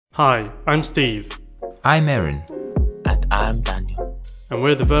Hi, I'm Steve, I'm Erin. And I'm Daniel. and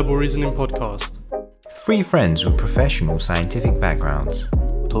we're the Verbal Reasoning Podcast. Three friends with professional scientific backgrounds.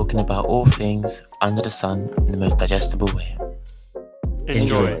 Talking about all things under the sun in the most digestible way.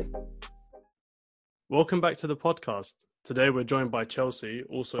 Enjoy. Welcome back to the podcast. Today we're joined by Chelsea,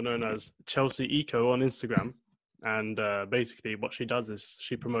 also known as Chelsea Eco on Instagram. And basically what she does is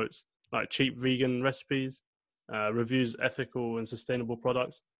she promotes like cheap vegan recipes, reviews ethical and sustainable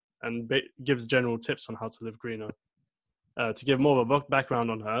products, and gives general tips on how to live greener. To give more of a background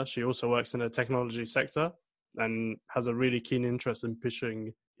on her, she also works in the technology sector and has a really keen interest in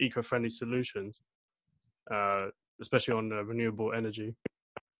pushing eco-friendly solutions, especially on renewable energy.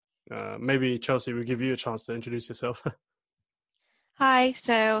 Maybe Chelsea will give you a chance to introduce yourself. Hi,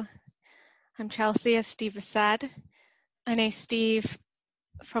 so I'm Chelsea, as Steve has said. I know Steve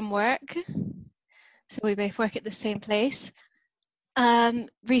from work, so we both work at the same place.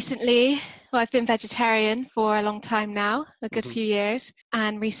 Recently, I've been vegetarian for a long time now, a good few years,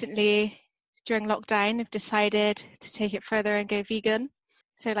 and recently during lockdown I've decided to take it further and go vegan.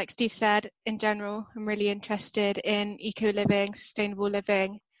 So like Steve said, in general, I'm really interested in eco-living, sustainable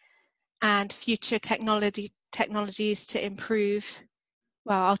living, and future technologies to improve,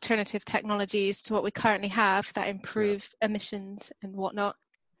 alternative technologies to what we currently have that improve emissions and whatnot.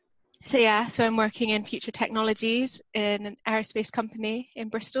 So I'm working in future technologies in an aerospace company in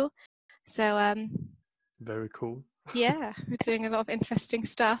Bristol. So Very cool. we're doing a lot of interesting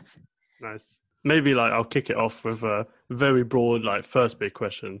stuff. Nice. Maybe I'll kick it off with a very broad first big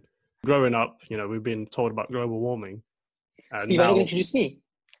question. Growing up, we've been told about global warming. And Steve, are you going to introduce me?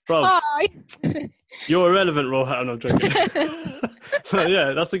 Bro, Hi! you're irrelevant, Raw Hat. I'm not joking. So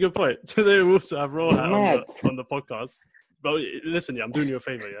yeah, that's a good point. Today we also have Raw Hat on the podcast. But listen, I'm doing you a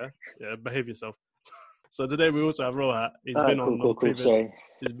favor, yeah, behave yourself. So today we also have Raw Hat. He's been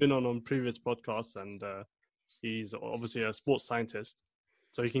on previous podcasts, and he's obviously a sports scientist,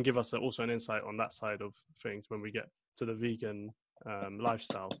 so he can give us also an insight on that side of things when we get to the vegan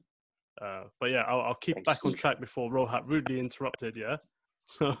lifestyle. But yeah, I'll keep back on track before Raw Hat rudely interrupted. Yeah.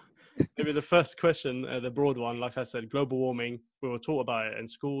 So maybe the first question, the broad one, like I said, global warming, we were taught about it in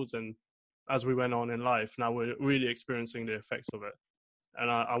schools, and as we went on in life, now we're really experiencing the effects of it. And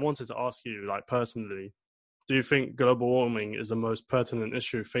I wanted to ask you, personally, do you think global warming is the most pertinent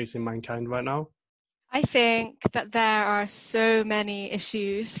issue facing mankind right now? I think that there are so many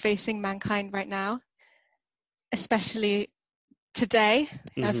issues facing mankind right now, especially today.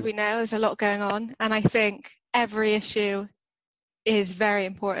 As we know, there's a lot going on, and I think every issue is very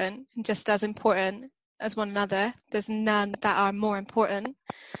important, just as important as one another. There's none that are more important.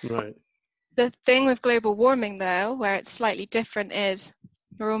 Right. The thing with global warming, though, where it's slightly different, is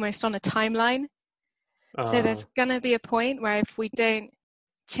we're almost on a timeline. So there's going to be a point where if we don't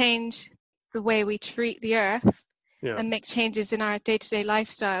change the way we treat the earth and make changes in our day-to-day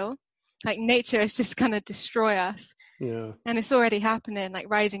lifestyle, nature is just going to destroy us. Yeah. And it's already happening,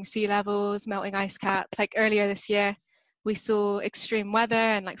 rising sea levels, melting ice caps. Earlier this year, we saw extreme weather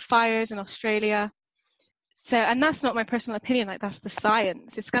and fires in Australia. So, and that's not my personal opinion, that's the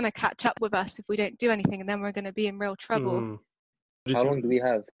science. It's going to catch up with us if we don't do anything, and then we're going to be in real trouble. How long do we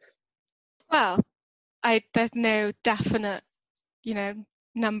have? Well, there's no definite,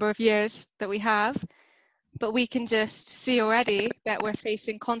 number of years that we have, but we can just see already that we're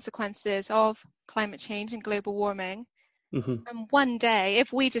facing consequences of climate change and global warming. And one day,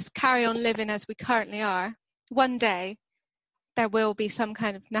 if we just carry on living as we currently are, one day there will be some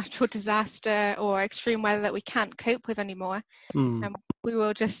kind of natural disaster or extreme weather that we can't cope with anymore. And we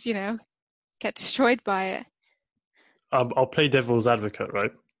will just, get destroyed by it. I'll play devil's advocate,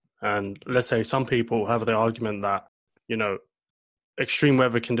 right? And let's say some people have the argument that, extreme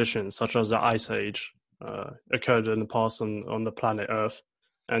weather conditions such as the Ice Age occurred in the past on the planet Earth,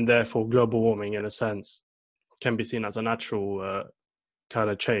 and therefore global warming, in a sense, can be seen as a natural kind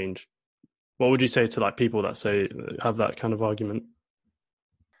of change. What would you say to people that have that kind of argument?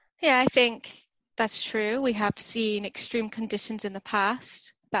 Yeah, I think that's true. We have seen extreme conditions in the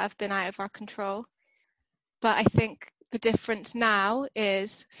past that have been out of our control. But I think the difference now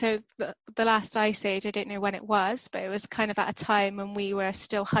is, so the last Ice Age, I don't know when it was, but it was kind of at a time when we were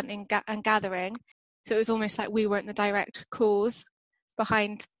still hunting and gathering. So it was almost like we weren't the direct cause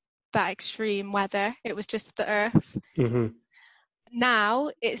behind that extreme weather. It was just the Earth.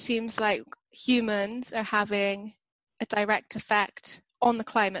 Now it seems like humans are having a direct effect on the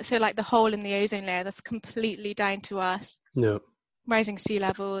climate. So the hole in the ozone layer, that's completely down to us. Yeah. Rising sea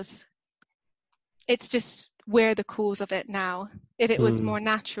levels. It's just we're the cause of it now. If it was more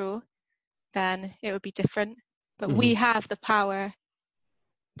natural, then it would be different. But we have the power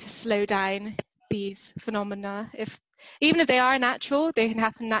to slow down these phenomena. Even if they are natural, they can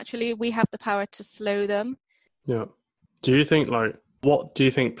happen naturally. We have the power to slow them. Yeah. Do you think what do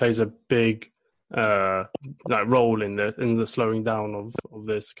you think plays a big role in the slowing down of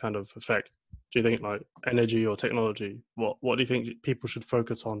this kind of effect? Do you think energy or technology? What do you think people should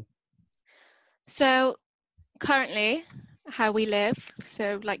focus on? So currently, how we live,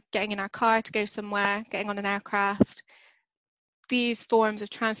 so like getting in our car to go somewhere, getting on an aircraft, these forms of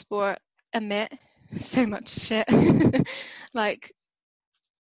transport emit so much shit. Like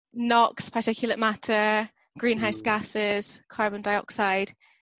NOx, particulate matter, greenhouse gases, carbon dioxide.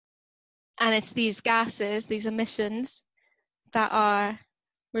 And it's these gases, these emissions, that are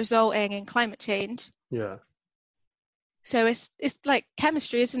resulting in climate change. Yeah. So it's like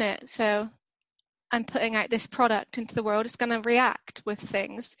chemistry, isn't it? So I'm putting out this product into the world, it's going to react with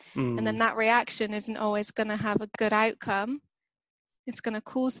things. And then that reaction isn't always going to have a good outcome. It's going to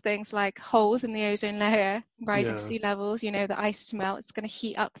cause things like holes in the ozone layer, rising sea levels, the ice melt. It's going to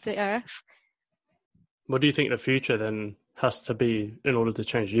heat up the earth. What do you think the future then has to be in order to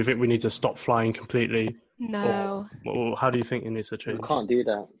change? Do you think we need to stop flying completely? No. Or how do you think it needs to change? We can't do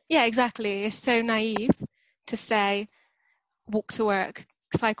that. Yeah, exactly. It's so naive to say walk to work,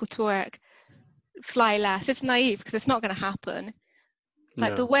 cycle to work, fly less. It's naive because it's not going to happen.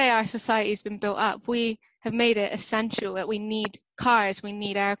 Like the way our society's been built up, we have made it essential that we need cars, we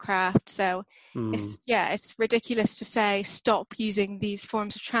need aircraft. So it's ridiculous to say stop using these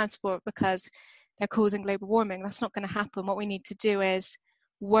forms of transport because they're causing global warming. That's not going to happen. What we need to do is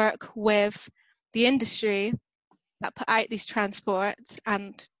work with the industry that put out these transports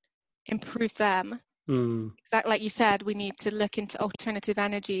and improve them. Exactly like you said, we need to look into alternative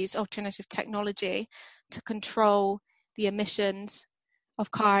energies, alternative technology to control the emissions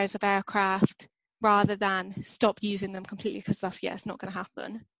of cars, of aircraft, rather than stop using them completely because it's not going to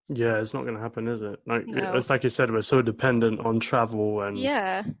happen. Yeah, it's not going to happen, is it? No. It's like you said, we're so dependent on travel and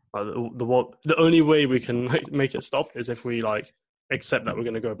the only way we can make it stop is if we accept that we're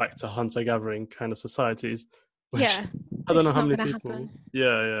going to go back to hunter-gathering kind of societies. Which, I don't know how many people. Happen.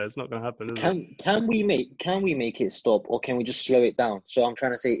 Yeah, it's not going to happen. Can we make it stop, or can we just slow it down? So I'm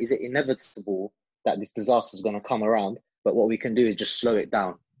trying to say, is it inevitable that this disaster is going to come around? But what we can do is just slow it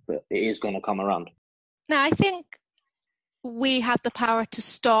down. But it is going to come around. No, I think we have the power to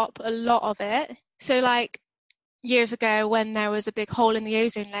stop a lot of it. So like years ago when there was a big hole in the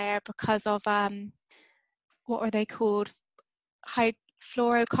ozone layer because of what are they called?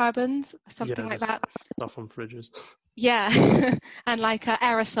 Fluorocarbons or something like that. Stuff on fridges. Yeah. And like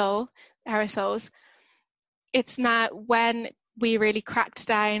aerosols. It's now when we really cracked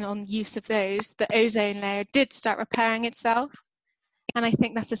down on use of those, the ozone layer did start repairing itself. And I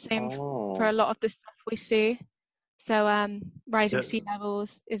think that's the same for a lot of the stuff we see. So rising sea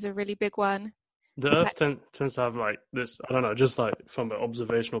levels is a really big one. The Earth tends to have this, I don't know, just from an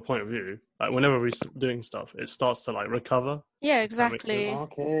observational point of view, whenever we're doing stuff, it starts to recover. Yeah, exactly.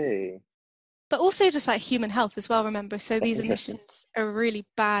 Okay. But also just human health as well, remember. So these emissions are really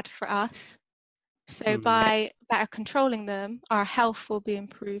bad for us. So by better controlling them, our health will be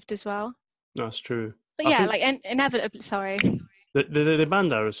improved as well. That's true. But inevitably, sorry. They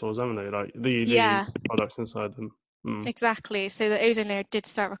banned aerosols, haven't they? The products inside them. Exactly. So the ozone layer did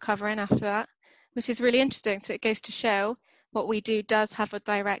start recovering after that, which is really interesting. So it goes to show what we do does have a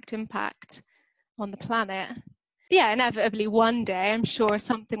direct impact on the planet. But inevitably one day, I'm sure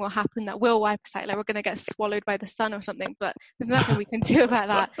something will happen that will wipe us out. Like we're going to get swallowed by the sun or something, but there's nothing we can do about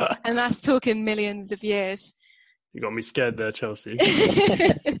that. And that's talking millions of years. You got me scared there, Chelsea.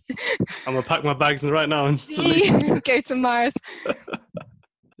 I'm going to pack my bags right now and go to Mars.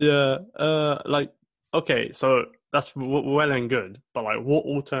 Okay, so that's well and good, but what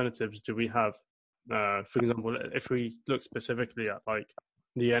alternatives do we have? For example, if we look specifically at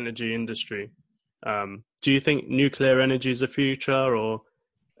the energy industry, do you think nuclear energy is the future, or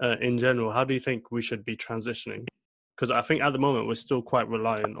in general, how do you think we should be transitioning? Because I think at the moment we're still quite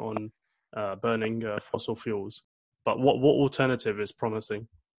reliant on burning fossil fuels. But what alternative is promising?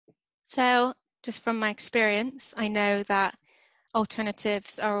 So, just from my experience, I know that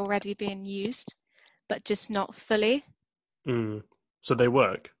alternatives are already being used, but just not fully. So they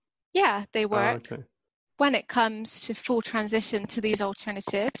work? Yeah, they work. Okay. When it comes to full transition to these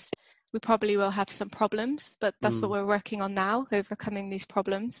alternatives, we probably will have some problems, but that's what we're working on now, overcoming these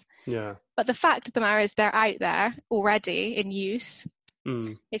problems. Yeah. But the fact of the matter is they're out there already in use.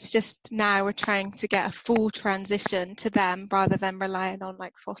 It's just now we're trying to get a full transition to them rather than relying on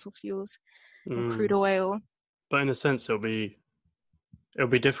fossil fuels and crude oil. But in a sense, it'll be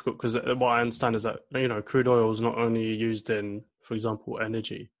difficult because what I understand is that crude oil is not only used in for example,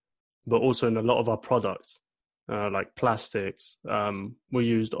 energy, but also in a lot of our products, like plastics. We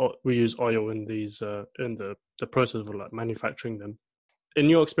use oil in these in the process of like manufacturing them. In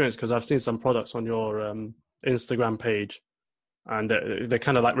your experience, because I've seen some products on your Instagram page, and they're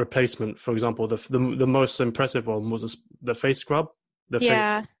kind of like replacement. For example, the most impressive one was the face scrub, the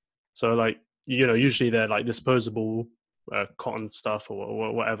Yeah. face. So like, you know, usually they're like disposable cotton stuff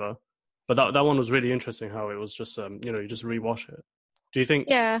or whatever. But that one was really interesting, how it was just you know, you just rewash it. Do you think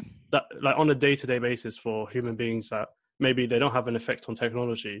Yeah. that like on a day-to-day basis for human beings that maybe they don't have an effect on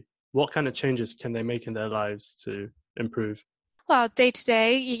technology, what kind of changes can they make in their lives to improve? Well, day to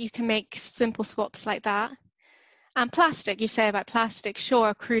day, you can make simple swaps like that. And plastic, you say about plastic,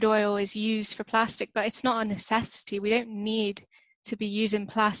 sure, crude oil is used for plastic, but it's not a necessity. We don't need to be using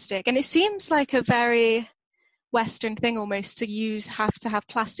plastic. And it seems like a very Western thing almost to have to have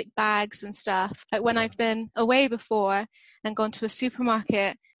plastic bags and stuff. Like when I've been away before and gone to a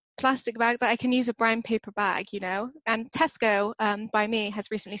supermarket, plastic bags, I can use a brown paper bag, you know. And Tesco, by me, has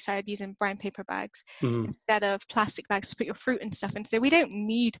recently started using brown paper bags instead of plastic bags to put your fruit and stuff in. So we don't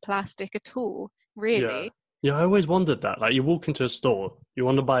need plastic at all, Yeah. really. Yeah, I always wondered that. Like, you walk into a store, you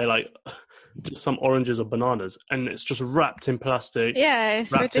want to buy like just some oranges or bananas, and it's just wrapped in plastic. Yeah,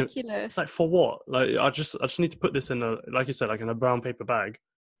 it's Wrapped in, ridiculous. like, for what? Like, I just need to put this in a, like you said, like in a brown paper bag,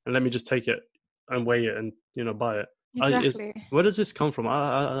 and let me just take it and weigh it and, you know, buy it. Exactly. Where does this come from?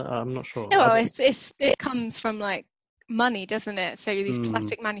 I'm not sure. Yeah, well, it comes from like money, doesn't it? So these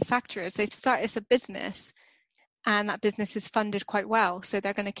plastic manufacturers, they've started as a business, and that business is funded quite well, so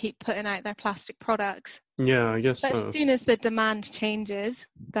they're going to keep putting out their plastic products. Yeah, I guess But so. as soon as the demand changes,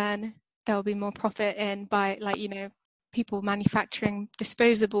 then there'll be more profit in by, like, you know, people manufacturing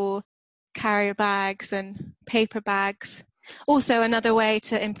disposable carrier bags and paper bags. Also, another way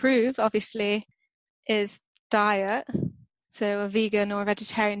to improve, obviously, is diet. So a vegan or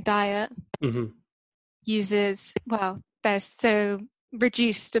vegetarian diet uses, well, there's so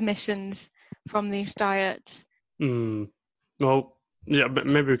reduced emissions from these diets. Well, yeah, but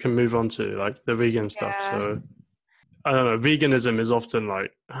maybe we can move on to like the vegan stuff. Yeah. So I don't know, veganism is often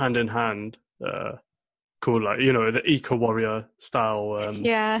like hand in hand, cool, like, you know, the eco warrior style.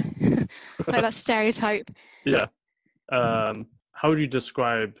 Yeah, like that stereotype. Yeah. How would you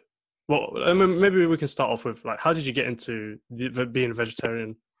describe? Well, I mean, maybe we can start off with like, how did you get into being a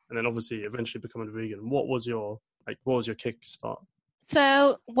vegetarian, and then obviously eventually becoming a vegan? What was your kickstart?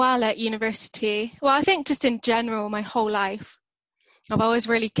 So while at university, well, I think just in general, my whole life, I've always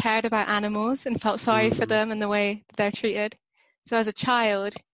really cared about animals and felt sorry for them and the way they're treated. So as a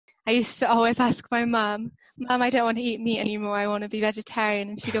child, I used to always ask my mum, I don't want to eat meat anymore. I want to be vegetarian.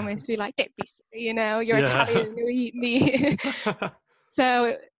 And she'd always be like, don't be silly, you know, you're Italian, you eat meat.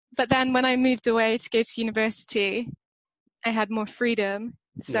 So, but then when I moved away to go to university, I had more freedom.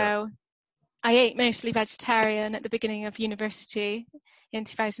 So I ate mostly vegetarian at the beginning of university in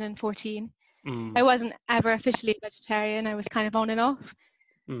 2014. I wasn't ever officially vegetarian. I was kind of on and off.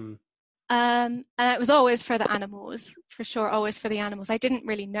 And it was always for the animals, for sure, always for the animals. I didn't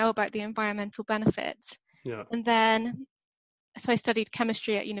really know about the environmental benefits. Yeah. And then, so I studied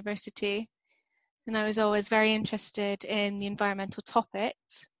chemistry at university, and I was always very interested in the environmental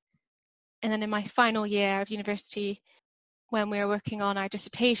topics. And then in my final year of university, when we were working on our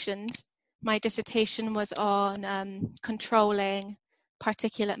dissertations, my dissertation was on controlling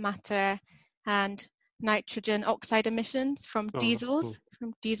particulate matter and nitrogen oxide emissions from diesels,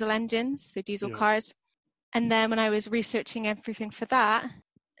 from diesel engines, so diesel cars. And then when I was researching everything for that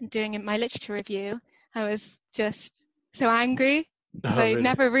and doing my literature review, I was just so angry because I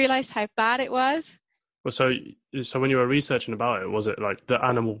never realized how bad it was. Well, so when you were researching about it, was it like the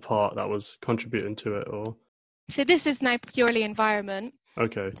animal part that was contributing to it, or? So this is now purely environment.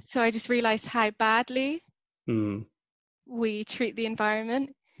 Okay. So I just realized how badly we treat the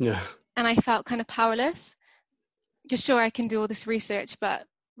environment. Yeah. And I felt kind of powerless. Just sure, I can do all this research, but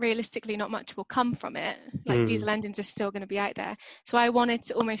realistically not much will come from it. Like diesel engines are still going to be out there. So I wanted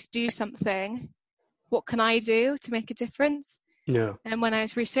to almost do something. What can I do to make a difference? Yeah. And when I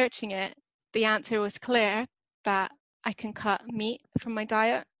was researching it, the answer was clear, that I can cut meat from my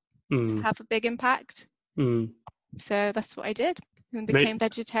diet to have a big impact. So that's what I did and became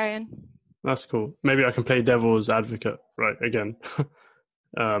vegetarian. That's cool. Maybe I can play devil's advocate, right? Again,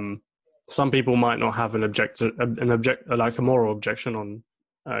 some people might not have like a moral objection on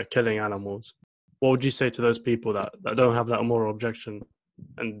killing animals. What would you say to those people that don't have that moral objection,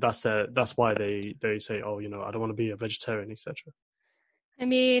 and that's why they say, oh, you know, I don't want to be a vegetarian, etc. I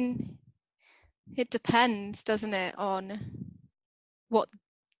mean, it depends, doesn't it, on what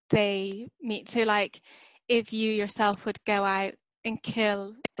they meet. So like, if you yourself would go out and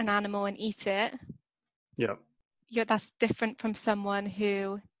kill an animal and eat it, Yeah. that's different from someone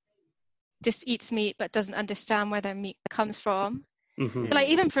who just eats meat but doesn't understand where their meat comes from. Mm-hmm. Like,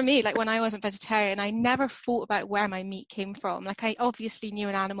 even for me, like when I wasn't vegetarian, I never thought about where my meat came from. Like, I obviously knew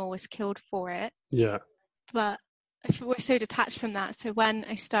an animal was killed for it, Yeah. but we're so detached from that. So when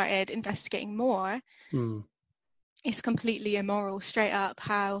I started investigating more, Mm. it's completely immoral, straight up,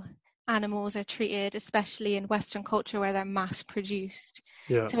 how animals are treated, especially in Western culture where they're mass produced.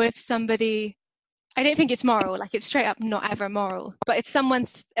 Yeah. So if somebody, I don't think it's moral, like it's straight up not ever moral, but if someone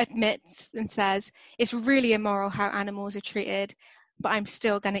admits and says it's really immoral how animals are treated, but I'm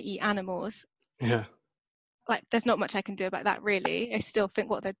still going to eat animals, Yeah. like there's not much I can do about that, really. I still think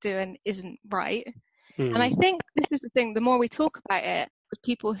what they're doing isn't right. And I Mm. think this is the thing, the more we talk about it with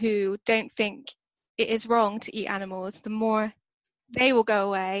people who don't think it is wrong to eat animals, the more they will go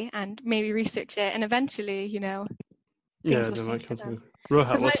away and maybe research it, and eventually, Yeah, things will they change might for come them. to.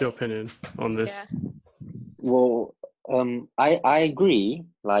 Rohat, 'Cause what's your opinion on yeah. this? Well, I agree.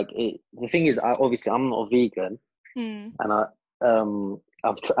 Like the thing is, obviously I'm not a vegan, Mm. and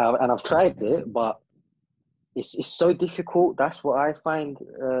I've tried it, but it's so difficult. That's what I find.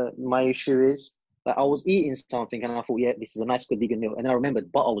 My issue is that I was eating something and I thought, yeah, this is a nice good vegan meal, and I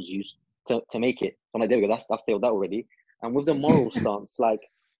remembered butter was used to make it. So I'm like, there we go. I failed that already. And with the moral stance, like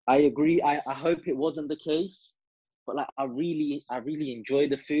I agree. I hope it wasn't the case, but like I really enjoy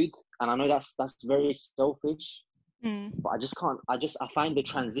the food, and I know that's very selfish, Mm. but I just can't. I find the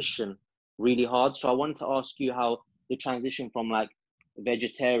transition really hard. So I wanted to ask you how the transition from like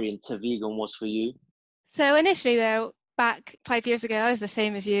vegetarian to vegan was for you. So initially, though, back 5 years ago, I was the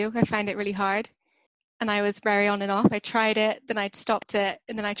same as you. I found it really hard, and I was very on and off. I tried it, then I'd stopped it,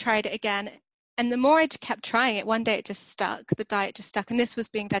 and then I tried it again. And the more I kept trying it, one day it just stuck. The diet just stuck, and this was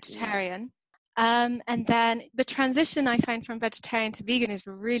being vegetarian. And then the transition I find from vegetarian to vegan is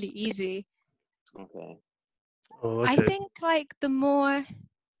really easy. Okay. Oh, I okay. think like the more,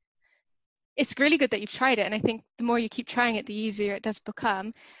 it's really good that you've tried it, and I think the more you keep trying it, the easier it does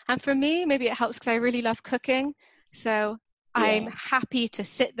become. And for me, maybe it helps because I really love cooking, so I'm Yeah. happy to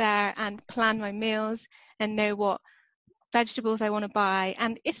sit there and plan my meals and know what vegetables I want to buy.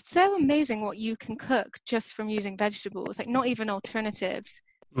 And it's so amazing what you can cook just from using vegetables, like not even alternatives.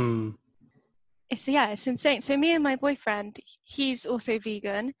 Mm. It's insane. So me and my boyfriend, he's also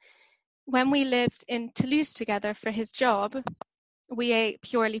vegan. When we lived in Toulouse together for his job, we ate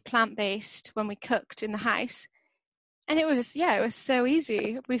purely plant-based when we cooked in the house. And it was so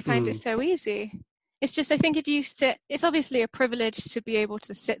easy. We found it Mm. so easy. It's just, I think if you sit, it's obviously a privilege to be able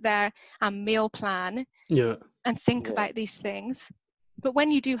to sit there and meal plan Yeah. and think Yeah. about these things. But when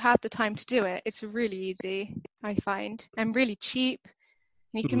you do have the time to do it, it's really easy, I find, and really cheap.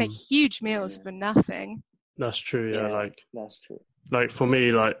 And you can make Mm. huge meals for nothing. That's true. Yeah. Yeah, that's true. Like for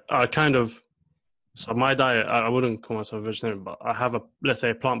me, like I kind of. So my diet, I wouldn't call myself a vegetarian, but I have let's say,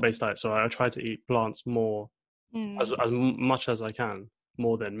 a plant-based diet. So I try to eat plants more, as much as I can,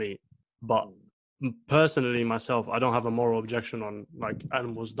 more than meat. But personally, myself, I don't have a moral objection on like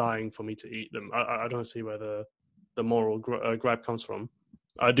animals dying for me to eat them. I don't see where the moral gripe comes from.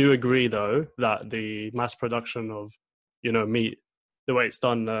 I do agree, though, that the mass production of, meat, the way it's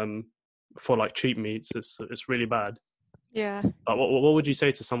done for like cheap meats, it's really bad. Yeah. But what would you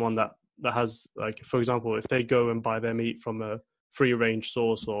say to someone that has, like, for example, if they go and buy their meat from a free range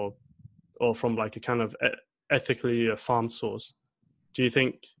source or from like a kind of ethically farmed source? Do you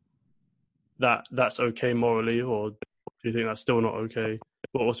think that that's okay morally, or do you think that's still not okay?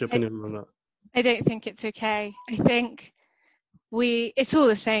 What's your opinion on that? I don't think it's okay. I think it's all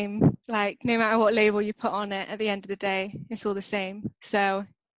the same. Like, no matter what label you put on it, at the end of the day, it's all the same. So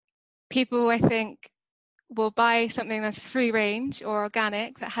people, I think, will buy something that's free range or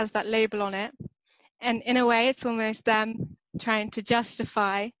organic that has that label on it. And in a way, it's almost them trying to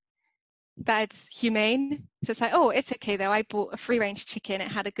justify that it's humane. So it's like, oh, it's okay though. I bought a free range chicken. It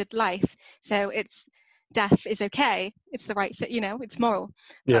had a good life. So its death is okay. It's the right thing, it's moral.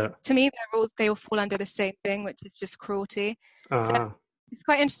 Yeah. But to me, they all fall under the same thing, which is just cruelty. So it's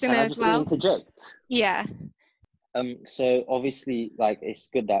quite interesting Can there I as just well. interject? Yeah. So obviously, like, it's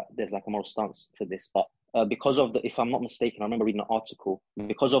good that there's like a moral stance to this, but because of if I'm not mistaken, I remember reading an article,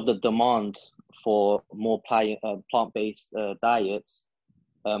 because of the demand for more plant-based diets,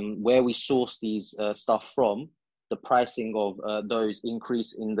 where we source these stuff from, the pricing of those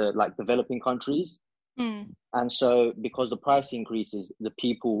increase in the like developing countries. And so because the price increases, the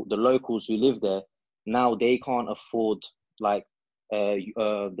locals who live there, now they can't afford like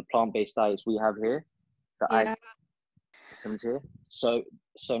the plant-based diets we have here. Yeah. items here. So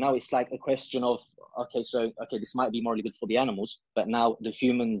now it's like a question of, okay, this might be morally good for the animals, but now the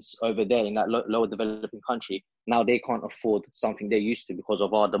humans over there in that lower developing country, now they can't afford something they used to because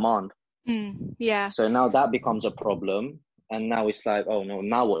of our demand. Yeah. So now that becomes a problem. And now it's like, oh no,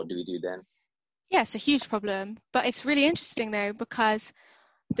 now what do we do then? Yeah, it's a huge problem. But it's really interesting though, because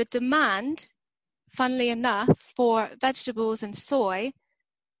the demand, funnily enough, for vegetables and soy,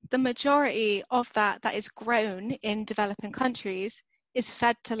 the majority of that is grown in developing countries is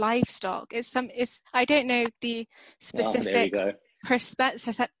fed to livestock. I don't know the specific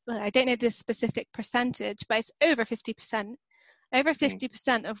I don't know the specific percentage, but it's over 50%. Over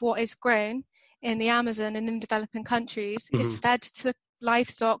 50% of what is grown in the Amazon and in developing countries is fed to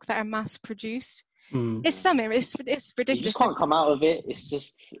livestock that are mass produced. It's ridiculous. You just can't come out of it. It's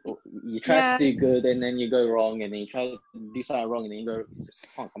just, you try to do good and then you go wrong, and then you try to do something wrong and then you go, you just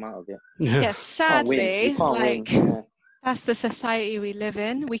can't come out of it. Yeah, sadly, you can't win. Yeah. That's the society we live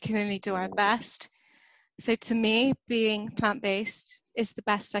in. We can only do our best. So to me, being plant-based is the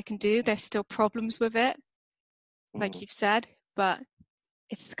best I can do. There's still problems with it, like you've said, but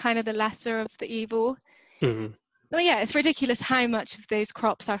it's kind of the lesser of the evil. Well, yeah, it's ridiculous how much of those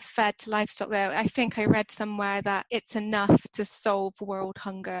crops are fed to livestock, though. I think I read somewhere that it's enough to solve world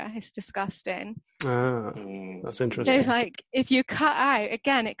hunger. It's disgusting. That's interesting. So, like, if you cut out,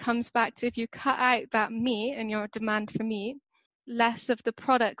 again, it comes back to if you cut out that meat and your demand for meat, less of the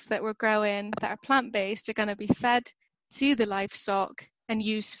products that we're growing that are plant-based are going to be fed to the livestock and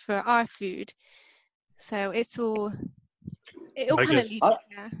used for our food. So it all kind of leads.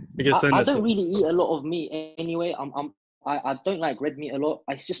 I don't really eat a lot of meat anyway. I don't like red meat a lot.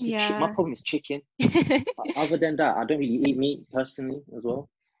 It's just my problem is chicken. Other than that, I don't really eat meat personally as well.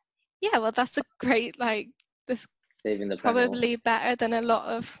 Yeah, well, that's a great this saving the probably better than a lot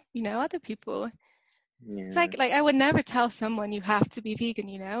of other people. Yeah. It's like I would never tell someone you have to be vegan.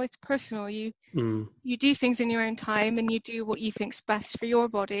 It's personal. You do things in your own time and you do what you think's best for your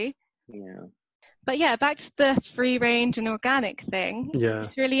body. Yeah. But yeah, back to the free range and organic thing. Yeah.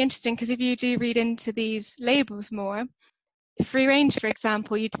 It's really interesting because if you do read into these labels more, free range, for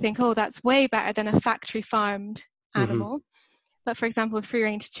example, you'd think, oh, that's way better than a factory farmed animal. But for example, free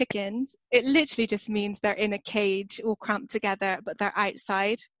range chickens, it literally just means they're in a cage all cramped together, but they're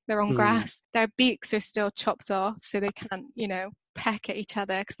outside, they're on grass. Their beaks are still chopped off so they can't, peck at each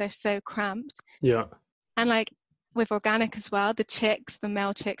other because they're so cramped. Yeah. And with organic as well, the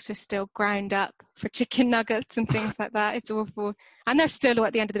male chicks are still ground up for chicken nuggets and things like that. It's awful. And they're still,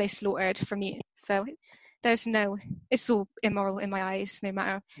 at the end of the day, slaughtered for meat. So it's all immoral in my eyes, no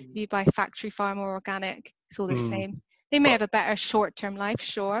matter if you buy factory farm or organic, it's all the same. They may have a better short-term life,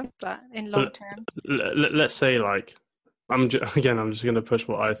 sure, but in long-term. Let's say, I'm just going to push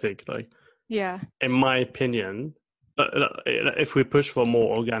what I think. In my opinion, if we push for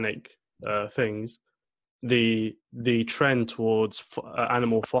more organic things, the trend towards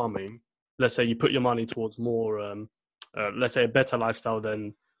animal farming, let's say you put your money towards more, let's say a better lifestyle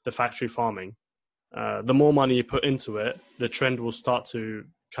than the factory farming, the more money you put into it, the trend will start to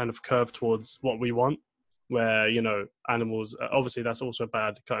kind of curve towards what we want, where, animals, obviously that's also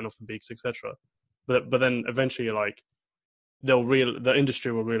bad, cutting off the beaks, etc. But then eventually, the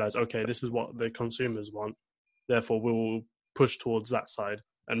industry will realize, okay, this is what the consumers want, therefore we'll push towards that side,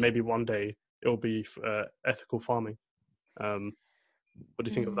 and maybe one day it'll be ethical farming. What do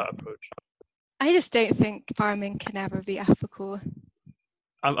you think of that approach? I just don't think farming can ever be ethical.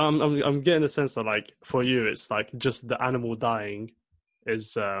 I'm getting a sense that for you it's just the animal dying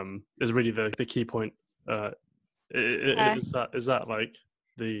is really the key point. Is that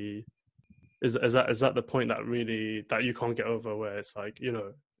the point that you can't get over, where it's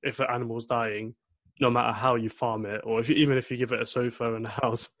if an animal's dying, no matter how you farm it, or even if you give it a sofa and a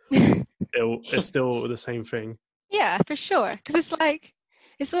house, it's still the same thing. Yeah, for sure. Because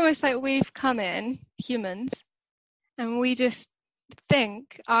it's almost like we've come in, humans, and we just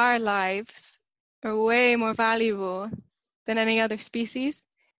think our lives are way more valuable than any other species.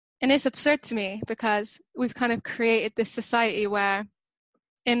 And it's absurd to me because we've kind of created this society where,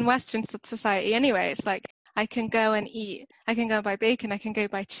 in Western society anyway, it's I can go and eat, I can go buy bacon, I can go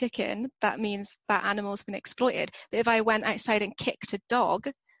buy chicken. That means that animal's been exploited. But if I went outside and kicked a dog,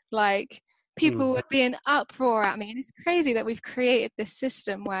 people would be in uproar at me. And it's crazy that we've created this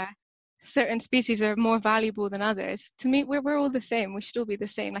system where certain species are more valuable than others. To me, we're all the same. We should all be the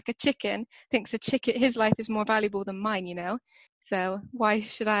same. Like a chicken thinks his life is more valuable than mine, So why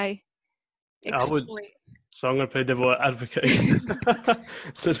should I exploit? So I'm going to play devil advocate.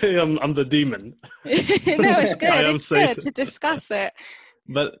 Today I'm the demon. No, it's good. It's good to discuss it.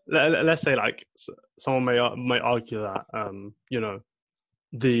 But let's say like someone may argue that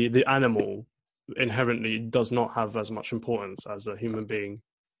the animal inherently does not have as much importance as a human being,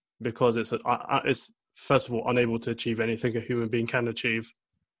 because it's first of all unable to achieve anything a human being can achieve.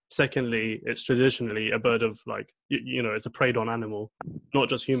 Secondly, it's traditionally a bird of like it's a preyed on animal. Not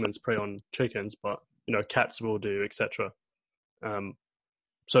just humans prey on chickens, but cats will do, etc.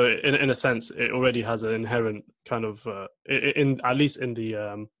 So in a sense, it already has an inherent kind of in at least in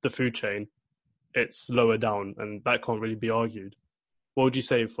the food chain, it's lower down, and that can't really be argued. What would you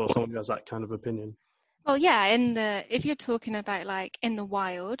say for someone who has that kind of opinion? Well, yeah, if you're talking about like in the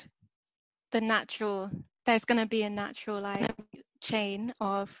wild, there's going to be a natural like chain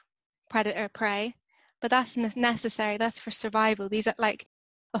of predator prey, but that's necessary. That's for survival. These are like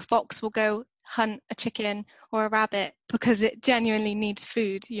a fox will go hunt a chicken or a rabbit because it genuinely needs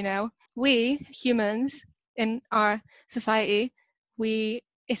food. We humans in our society,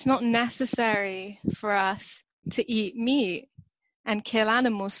 it's not necessary for us to eat meat and kill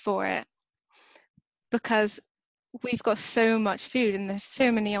animals for it, because we've got so much food and there's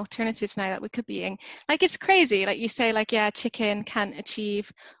so many alternatives now that we could be eating. Like, it's crazy. Like you say, like, yeah, chicken can't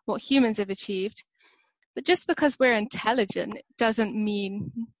achieve what humans have achieved. But just because we're intelligent doesn't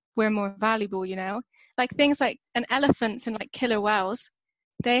mean we're more valuable, Like things like elephants and like killer whales,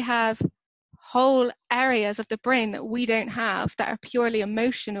 they have whole areas of the brain that we don't have that are purely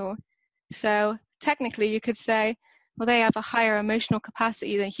emotional. So technically you could say, well, they have a higher emotional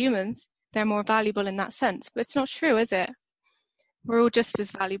capacity than humans. They're more valuable in that sense. But it's not true, is it? We're all just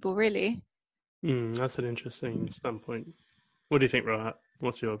as valuable, really. That's an interesting standpoint. What do you think, Rohat?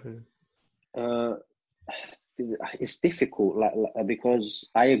 What's your opinion? It's difficult, because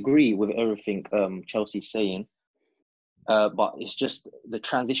I agree with everything Chelsea's saying, but it's just the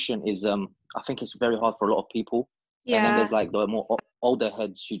transition is I think it's very hard for a lot of people. Yeah. And then there's like the more older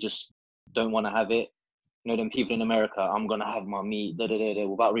heads who just don't want to have it. Them people in America, I'm gonna have my meat,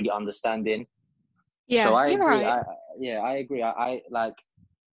 without really understanding. Yeah, so I agree. Right. I agree. I like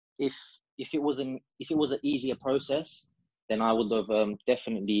if it was an easier process, then I would have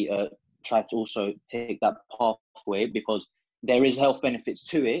definitely tried to also take that pathway, because there is health benefits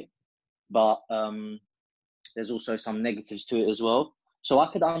to it, but there's also some negatives to it as well. So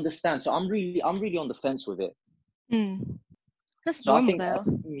I could understand. So I'm really on the fence with it. That's so normal, I think,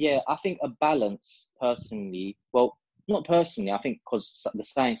 though. I think a balance, personally. Well, not personally. I think because the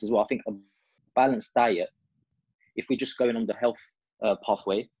science as well. I think a balanced diet, if we're just going on the health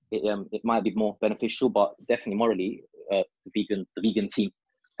pathway, it might be more beneficial. But definitely morally, the vegan team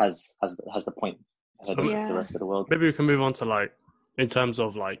has the point ahead of the rest of the world. Maybe we can move on to like in terms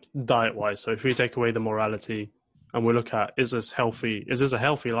of like diet wise. So if we take away the morality and we look at, is this a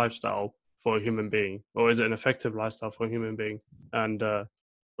healthy lifestyle for a human being, or is it an effective lifestyle for a human being? And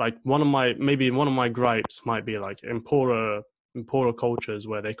like one of my gripes might be like in poorer cultures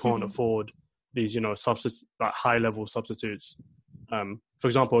where they can't afford these like high level substitutes. For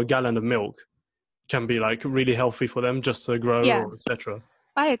example, a gallon of milk can be like really healthy for them just to grow, or etc.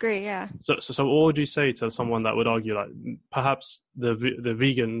 I agree. Yeah. So what would you say to someone that would argue like perhaps the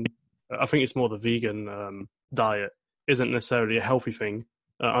vegan, I think it's more the vegan diet isn't necessarily a healthy thing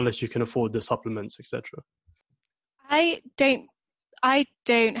unless you can afford the supplements, etc. I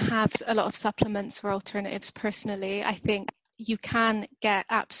don't have a lot of supplements or alternatives personally. I think you can get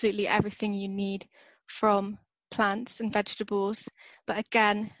absolutely everything you need from plants and vegetables. But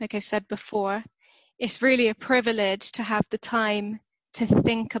again, like I said before, it's really a privilege to have the time to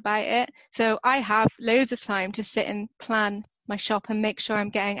think about it. So I have loads of time to sit and plan my shop and make sure I'm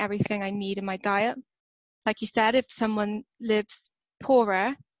getting everything I need in my diet. Like you said, if someone lives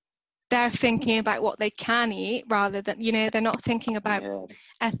poorer, they're thinking about what they can eat rather than, they're not thinking about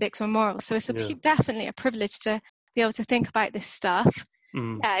ethics or morals. So it's definitely a privilege to be able to think about this stuff.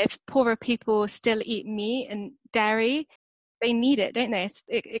 Yeah, if poorer people still eat meat and dairy, they need it, don't they?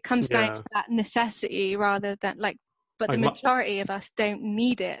 It comes down to that necessity rather than like, but the majority of us don't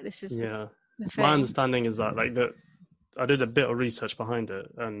need it. This is the thing. My understanding is that like I did a bit of research behind it,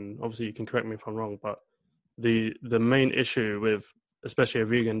 and obviously you can correct me if I'm wrong, but the main issue with especially a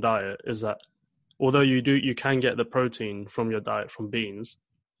vegan diet is that although you can get the protein from your diet from beans,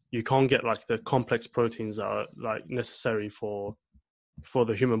 you can't get like the complex proteins that are like necessary for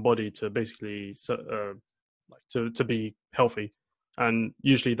the human body to basically like to be healthy. And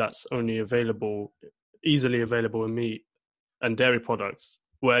usually that's only easily available in meat and dairy products,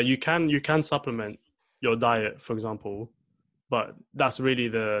 where you can supplement your diet, for example, but that's really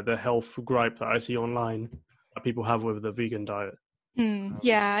the health gripe that I see online that people have with the vegan diet.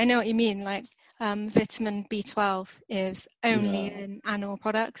 Yeah, I know what you mean. Like vitamin B12 is only in animal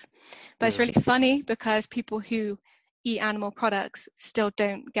products. But it's really funny because people who eat animal products still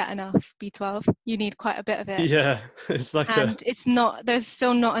don't get enough B12. You need quite a bit of it. Yeah, it's like there's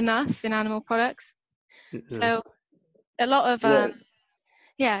still not enough in animal products. So a lot of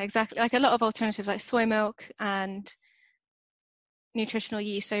exactly, like a lot of alternatives like soy milk and nutritional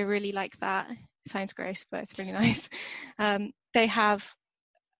yeast, I really like that. It sounds gross, but it's really nice. They have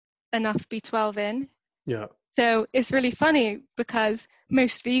enough B12 in. Yeah. So it's really funny because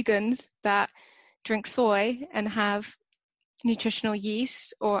most vegans that drink soy and have nutritional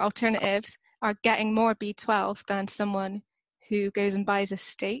yeast or alternatives are getting more B12 than someone who goes and buys a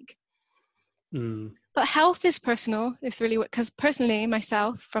steak. But health is personal. It's really, because personally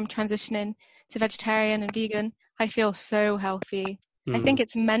myself, from transitioning to vegetarian and vegan, I feel so healthy. I think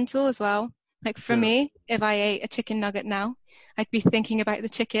it's mental as well. Like for me, if I ate a chicken nugget now, I'd be thinking about the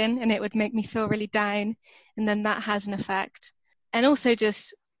chicken and it would make me feel really down. And then that has an effect. And also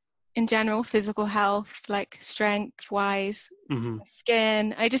just in general, physical health, like strength wise,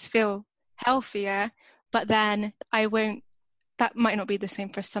 skin, I just feel healthier. But then that might not be the same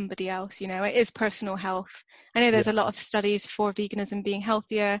for somebody else. It is personal health. I know there's a lot of studies for veganism being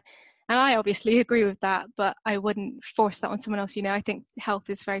healthier. And I obviously agree with that, but I wouldn't force that on someone else. I think health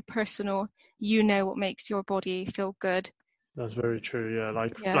is very personal. What makes your body feel good. That's very true. Yeah,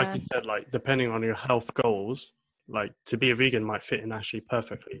 like you said, like depending on your health goals, like to be a vegan might fit in actually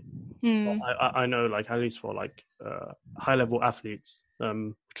perfectly. I know, like at least for like high level athletes,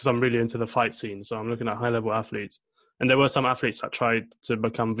 because I'm really into the fight scene, so I'm looking at high level athletes, and there were some athletes that tried to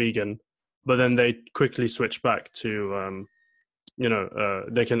become vegan, but then they quickly switched back to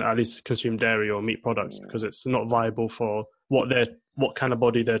they can at least consume dairy or meat products because it's not viable for what kind of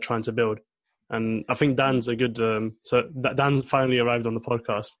body they're trying to build. And I think Dan's a good so Dan finally arrived on the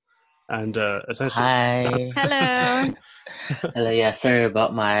podcast, and essentially Hi. Hello. Hello. Yeah, sorry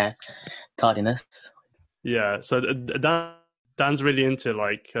about my tardiness. Yeah, so Dan's really into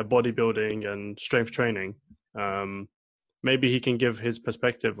like bodybuilding and strength training. Maybe he can give his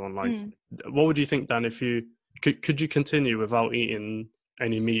perspective on like what would you think, Dan, if you could you continue without eating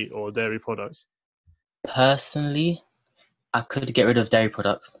any meat or dairy products? Personally, I could get rid of dairy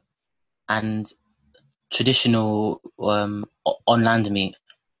products and traditional on land meat,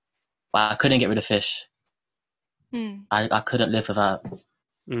 but I couldn't get rid of fish. I couldn't live without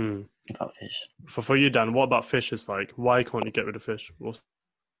fish. For you, Dan, what about fish is like? Why can't you get rid of fish?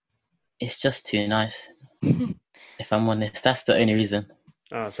 It's just too nice. If I'm honest, that's the only reason.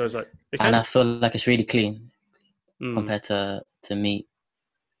 So it's like, and I feel like it's really clean compared to meat.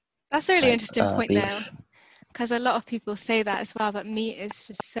 That's a really interesting point beef. Though, because a lot of people say that as well, but meat is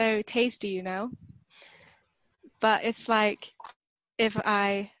just so tasty, But it's like, if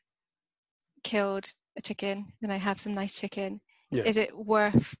I killed a chicken and I have some nice chicken, is it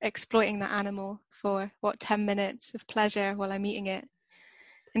worth exploiting that animal for 10 minutes of pleasure while I'm eating it?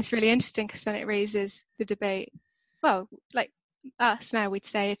 And it's really interesting because then it raises the debate. Well, like us now, we'd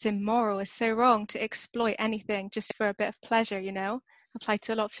say it's immoral, it's so wrong to exploit anything just for a bit of pleasure, applied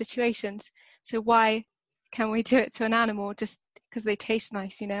to a lot of situations. So why can we do it to an animal just because they taste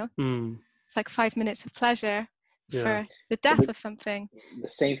nice, It's like 5 minutes of pleasure for the death of something. The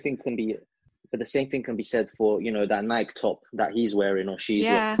same thing can be said for, that Nike top that he's wearing or she's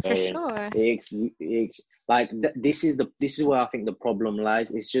wearing. For sure. This is where I think the problem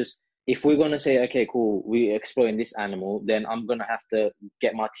lies. It's just, if we're going to say, okay, cool, we're exploiting this animal, then I'm going to have to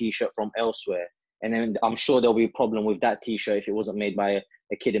get my t-shirt from elsewhere. And then I'm sure there'll be a problem with that t-shirt if it wasn't made by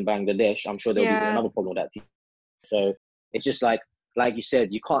a kid in Bangladesh. I'm sure there'll be another problem with that t-shirt. So it's just like you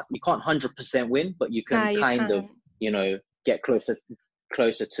said, you can't 100% win, but you can get closer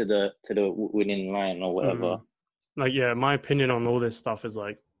to the winning line or whatever. My opinion on all this stuff is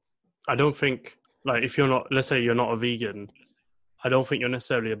like, I don't think, like, if you're not, let's say you're not a vegan, I don't think you're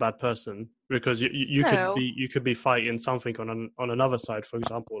necessarily a bad person, because you could be fighting something on another side, for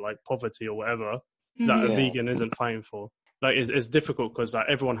example, like poverty or whatever, that a vegan isn't fighting for. Like it's difficult because like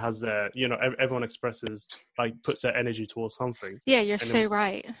everyone has their, everyone expresses, like, puts their energy towards something. Yeah, you're so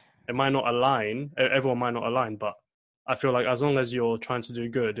right. It might not align. Everyone might not align, but I feel like as long as you're trying to do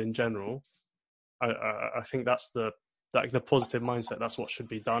good in general, I think that's the positive mindset. That's what should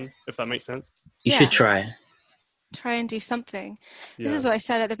be done, if that makes sense. You should try and do something. This is what I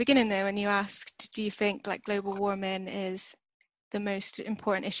said at the beginning, though, when you asked, do you think like global warming is the most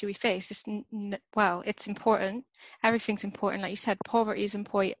important issue we face? It's important. Everything's important. Like you said, poverty is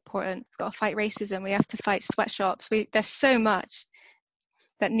important. We've got to fight racism. We have to fight sweatshops. There's so much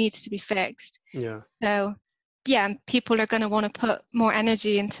that needs to be fixed. Yeah. So, and people are going to want to put more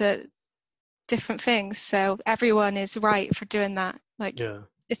energy into different things. So everyone is right for doing that. Like, Yeah.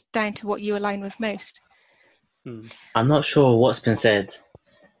 it's down to what you align with most. I'm not sure what's been said,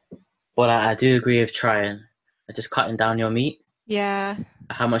 but I do agree with trying. Just cutting down your meat, Yeah.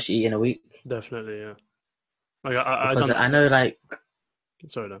 how much you eat in a week. Definitely, yeah. Like I Because done I that. know, like,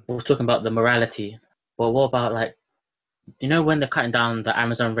 Sorry, then. we were talking about the morality, but what about, like, you know when they're cutting down the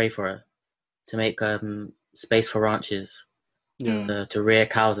Amazon rainforest to make space for ranches, Yeah. to rear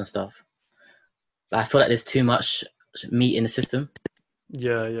cows and stuff? I feel like there's too much meat in the system.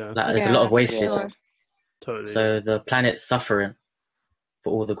 Yeah, yeah. Like, there's a lot of Yeah, for wastage. sure. Totally. So the planet's suffering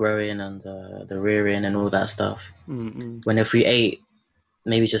for all the growing and the rearing and all that stuff. Mm-mm. When if we ate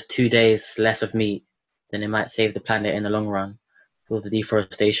maybe just 2 days less of meat, then it might save the planet in the long run for the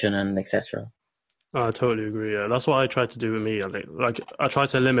deforestation and etc. I totally agree. Yeah, that's what I try to do with me. I think, like, I try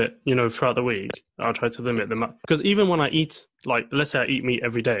to limit, throughout the week. I try to limit them because even when I eat, like, let's say I eat meat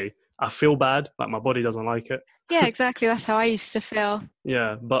every day, I feel bad. Like my body doesn't like it. Yeah, exactly. That's how I used to feel.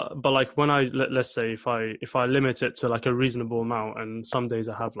 Yeah, but like when let's say if I limit it to like a reasonable amount, and some days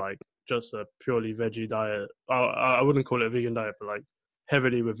I have like just a purely veggie diet. I wouldn't call it a vegan diet, but like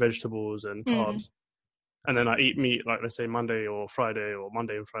heavily with vegetables and carbs. And then I eat meat, like let's say Monday or Friday or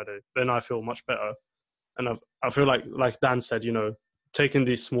Monday and Friday, then I feel much better. And I feel like Dan said, taking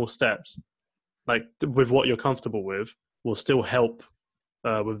these small steps, like with what you're comfortable with, will still help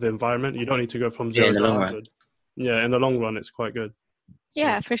with the environment. You don't need to go from Yeah, zero in the to long run. 100. Yeah, in the long run, it's quite good.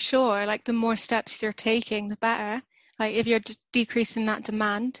 Yeah, for sure. Like, the more steps you're taking, the better. Like, if you're decreasing that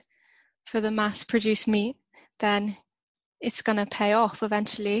demand for the mass-produced meat, then it's going to pay off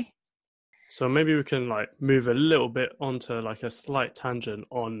eventually. So maybe we can like move a little bit onto like a slight tangent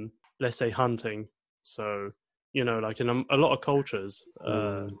on, let's say, hunting. So, like in a lot of cultures,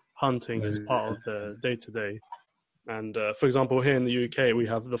 hunting is part of the day to day. And for example, here in the UK, we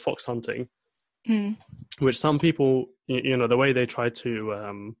have the fox hunting, which some people, the way they try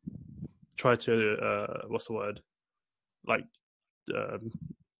to what's the word? Like,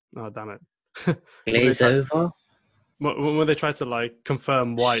 oh damn it, Glaze over, when they try to like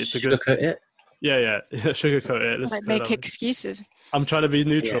confirm why it's a good sugarcoat it. Yeah, sugarcoat it. Let's Like, put it make that way. excuses. I'm trying to be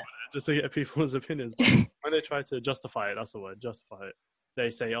neutral Yeah. just to get people's opinions. But when they try to justify it, that's the word, justify it. They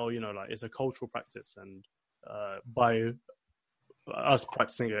say, oh, like it's a cultural practice, and by us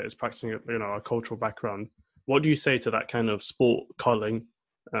practicing it, it's practicing it, a cultural background. What do you say to that kind of sport culling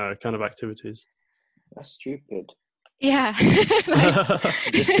kind of activities? That's stupid. Yeah. Just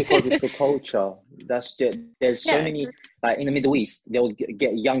because it's a culture. There's so many, like in the Middle East, they'll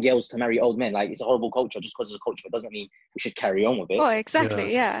get young girls to marry old men. Like, it's a horrible culture. Just because it's a culture, it doesn't mean we should carry on with it. Oh,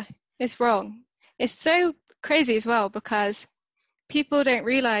 exactly. Yeah. It's wrong. It's so crazy as well, because people don't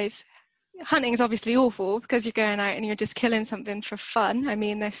realize hunting is obviously awful because you're going out and you're just killing something for fun. I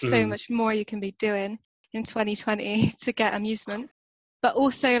mean, there's so much more you can be doing in 2020 to get amusement. But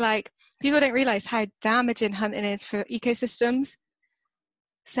also, like, people don't realize how damaging hunting is for ecosystems.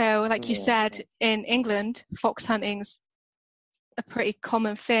 So, like you said, in England, fox hunting's a pretty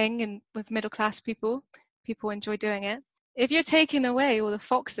common thing, and with middle class people enjoy doing it. If you're taking away all the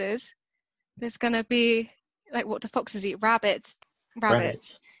foxes, there's going to be, like, what do foxes eat? Rabbits.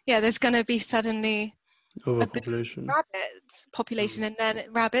 Yeah, there's going to be suddenly Overpopulation. rabbits population, and then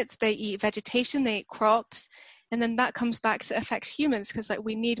rabbits, they eat vegetation, they eat crops, and then that comes back to affect humans, because like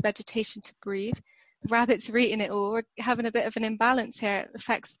we need vegetation to breathe. Rabbits are eating it all. We're having a bit of an imbalance here. It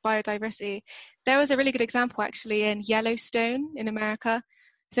affects biodiversity. There was a really good example actually in Yellowstone in America.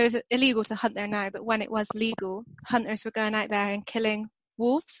 So it's illegal to hunt there now, but when it was legal, hunters were going out there and killing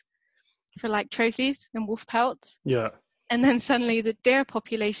wolves for like trophies and wolf pelts. Yeah. And then suddenly the deer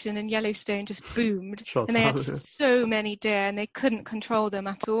population in Yellowstone just boomed. And they had so many deer and they couldn't control them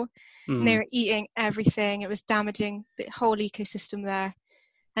at all. And they were eating everything. It was damaging the whole ecosystem there.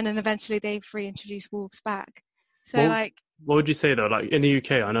 And then eventually they've reintroduced wolves back. So what would you say though? Like in the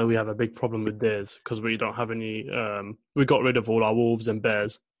UK, I know we have a big problem with deers because we don't have any, we got rid of all our wolves and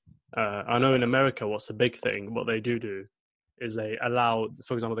bears. I know in America, what's the big thing, what they do is they allow,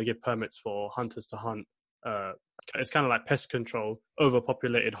 for example, they give permits for hunters to hunt. It's kind of like pest control,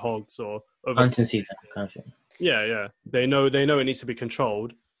 overpopulated hogs or hunting season kind of thing. Yeah. They know it needs to be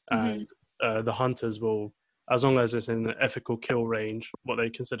controlled, and the hunters will, as long as it's in an ethical kill range, what they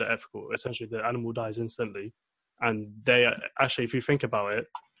consider ethical, essentially the animal dies instantly. And they actually, if you think about it,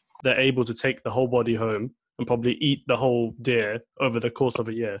 they're able to take the whole body home and probably eat the whole deer over the course of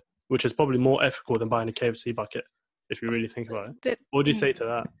a year, which is probably more ethical than buying a KFC bucket, if you really think about it. What would you say to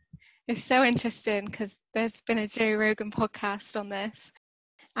that? It's so interesting because there's been a Joe Rogan podcast on this,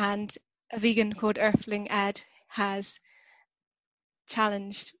 and a vegan called Earthling Ed has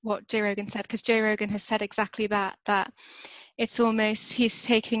challenged what Joe Rogan said, because Joe Rogan has said exactly that it's almost, he's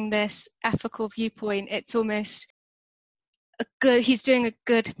taking this ethical viewpoint. It's almost he's doing a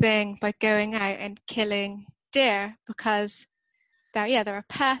good thing by going out and killing deer because they're a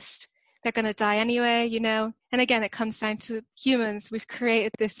pest. They're going to die anyway, you know. And again, it comes down to humans. We've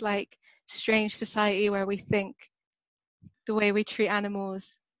created this like strange society where we think the way we treat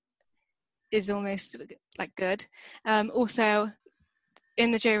animals is almost like good. Also,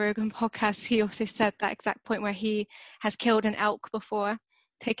 in the Joe Rogan podcast, he also said that exact point where he has killed an elk before,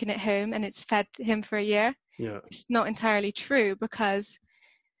 taken it home, and it's fed him for a year. Yeah. It's not entirely true, because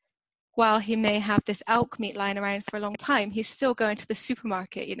while he may have this elk meat lying around for a long time, he's still going to the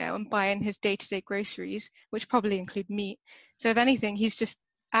supermarket, you know, and buying his day-to-day groceries, which probably include meat. So if anything, he's just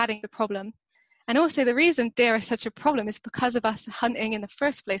adding the problem. And also the reason deer are such a problem is because of us hunting in the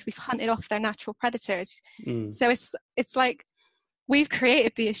first place. We've hunted off their natural predators. So it's like we've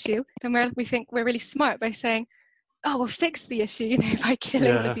created the issue, and we think we're really smart by saying, oh, we'll fix the issue, you know, by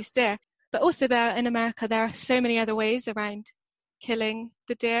killing one of these deer. But also there in America, there are so many other ways around killing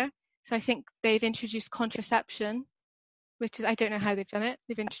the deer. So I think they've introduced contraception, which is, I don't know how they've done it.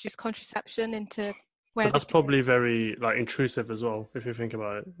 They've introduced contraception into where but that's probably very like intrusive as well, if you think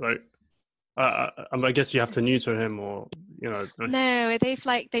about it. Like, I guess you have to neuter him, or you know. No, they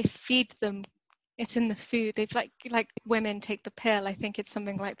feed them. It's in the food. They've like women take the pill. I think it's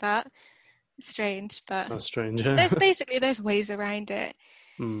something like that. It's strange, but that's strange. Yeah. there's ways around it.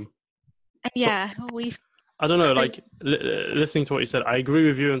 Mm. And yeah, I don't know. Like listening to what you said, I agree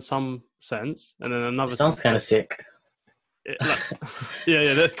with you in some sense, and then another. It sounds kind of sick.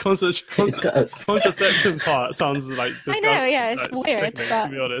 The contraception part sounds like disgusting. I know, yeah, it's weird, to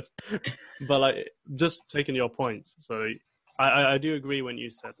be honest. But like, just taking your points. So I do agree when you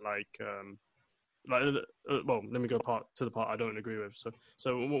said like well, let me go to the part I don't agree with.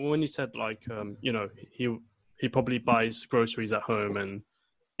 So when you said like you know, he probably buys groceries at home and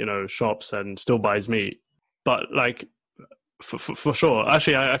you know shops and still buys meat, but like for sure,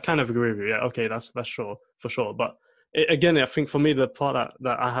 actually I kind of agree with you. Yeah, okay, that's sure for sure, but. Again, I think for me, the part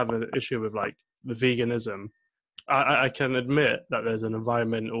that I have an issue with, like the veganism, I can admit that there's an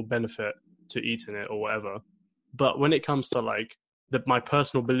environmental benefit to eating it or whatever. But when it comes to like my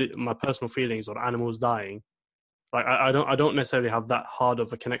personal feelings on animals dying, like I don't necessarily have that hard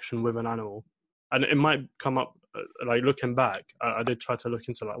of a connection with an animal. And it might come up, like looking back, I did try to look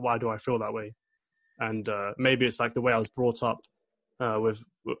into like, why do I feel that way? And maybe it's like the way I was brought up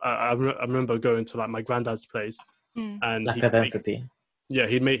I remember going to like my granddad's place. And lack of empathy.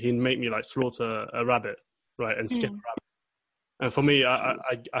 He'd make me like slaughter a rabbit, right, and skin a rabbit. And for me, I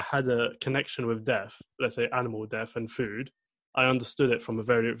had a connection with death, let's say animal death and food. I understood it from a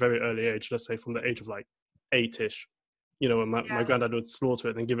very, very early age, let's say from the age of like 8-ish. You know, when my granddad would slaughter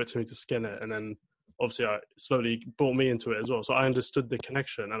it and give it to me to skin it, and then obviously I slowly brought me into it as well. So I understood the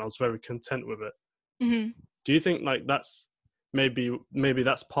connection, and I was very content with it. Mm-hmm. Do you think like that's maybe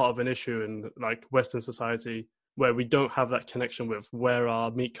that's part of an issue in like Western society, where we don't have that connection with where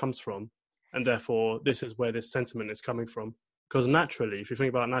our meat comes from, and therefore this is where this sentiment is coming from? Because naturally, if you think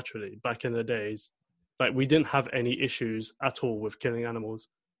about it naturally, back in the days, like we didn't have any issues at all with killing animals.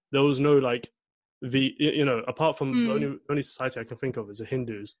 There was no like apart from the only society I can think of is the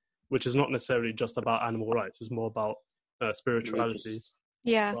Hindus, which is not necessarily just about animal rights. It's more about spirituality.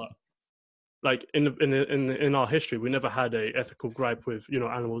 Yeah. But, like in our history, we never had a ethical gripe with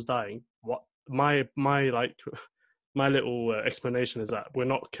animals dying. What my little explanation is that we're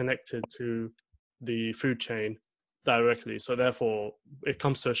not connected to the food chain directly, so therefore it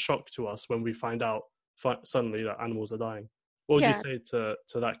comes to a shock to us when we find out suddenly that animals are dying. What would you say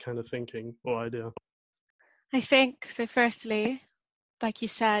to that kind of thinking or idea? I think so. Firstly, like you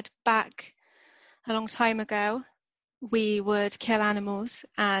said, back a long time ago, we would kill animals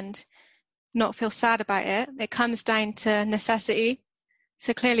and not feel sad about it. It comes down to necessity.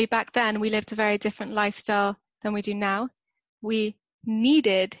 So clearly back then we lived a very different lifestyle than we do now. We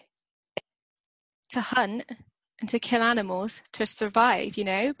needed to hunt and to kill animals to survive,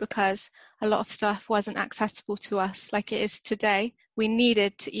 because a lot of stuff wasn't accessible to us like it is today. We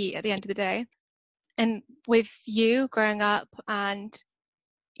needed to eat at the end of the day. And with you growing up and,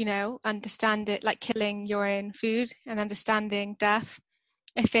 understand it, like killing your own food and understanding death,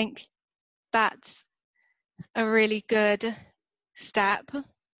 I think that's a really good step.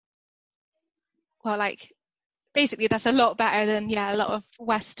 Well, basically that's a lot better than a lot of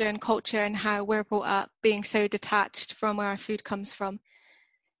Western culture and how we're brought up being so detached from where our food comes from.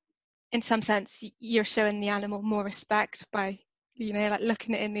 In some sense, you're showing the animal more respect by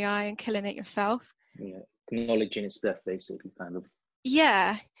looking it in the eye and killing it yourself. Acknowledging its death, basically, kind of.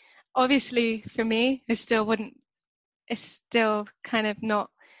 Yeah, obviously for me, it's still kind of not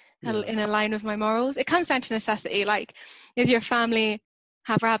in a line with my morals. It comes down to necessity. Like if your family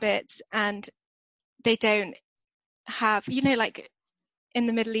have rabbits and they don't have, like in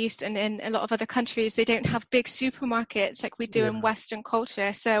the Middle East and in a lot of other countries, they don't have big supermarkets like we do in Western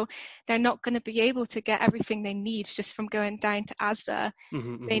culture. So they're not going to be able to get everything they need just from going down to Asda.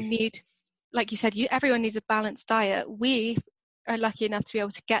 They need, like you said, everyone needs a balanced diet. We are lucky enough to be able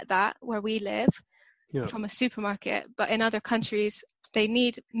to get that where we live from a supermarket. But in other countries, they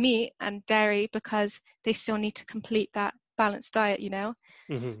need meat and dairy because they still need to complete that balanced diet,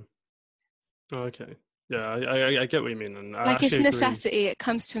 Okay. Yeah, I get what you mean. And like it's necessity. It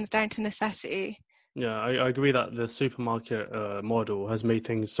comes down to necessity. Yeah, I agree that the supermarket model has made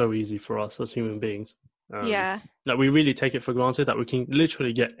things so easy for us as human beings. Like we really take it for granted that we can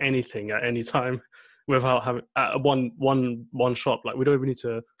literally get anything at any time without having at one shop. Like we don't even need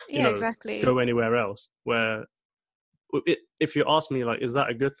to exactly go anywhere else. Where if you ask me, like, is that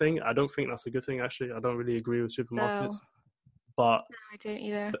a good thing? I don't think that's a good thing. Actually, I don't really agree with supermarkets. No. But no, I don't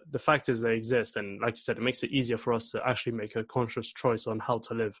either. The fact is they exist, and like you said, it makes it easier for us to actually make a conscious choice on how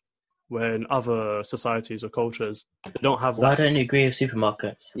to live. When other societies or cultures don't have that. Why don't you agree with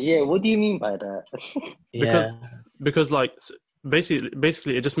supermarkets? Yeah, what do you mean by that? Because like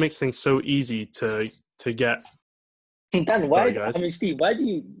basically it just makes things so easy to get. Dan, Steve, why do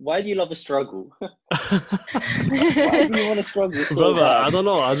you love a struggle? Why do you want to struggle so Brother, bad? I don't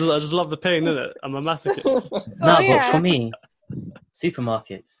know. I just love the pain, innit? I'm a masochist. But for me,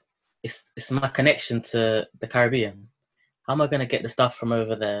 supermarkets, it's my connection to the Caribbean. How am I going to get the stuff from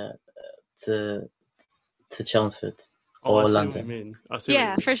over there to Chelmsford or London? What you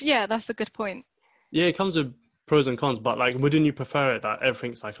mean. That's a good point. Yeah, it comes with pros and cons, but like, wouldn't you prefer it that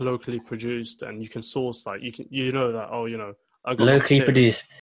everything's like locally produced and you can source, like you can, that I got locally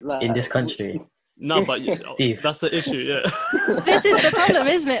produced in this country? No, but Steve, that's the issue. Yeah, this is the problem,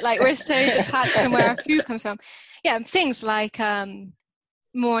 isn't it? Like we're so detached from where our food comes from. Yeah, things like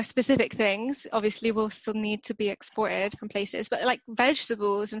more specific things obviously will still need to be exported from places, but like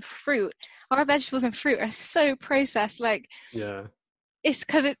vegetables and fruit, our vegetables and fruit are so processed. Like it's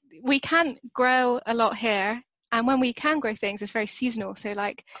because we can't grow a lot here, and when we can grow things, it's very seasonal. So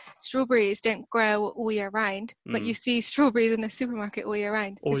like strawberries don't grow all year round, but you see strawberries in a supermarket all year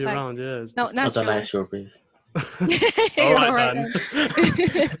round. It's not natural. I don't like strawberries. All right, Dan.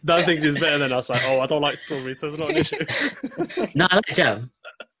 Dan thinks he's better than us. Like, I don't like strawberries, so it's not an issue. No, I like jam.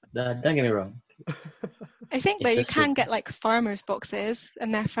 Don't get me wrong. I think that you can get like farmers boxes,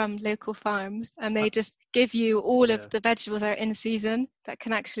 and they're from local farms, and they just give you all of the vegetables that are in season that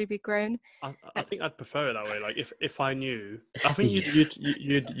can actually be grown. I think I'd prefer it that way. Like if I knew, I think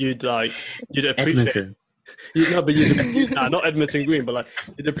you'd appreciate. Edmonton. Not Edmonton Green, but like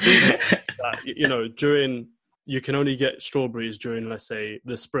you'd appreciate that during you can only get strawberries during, let's say,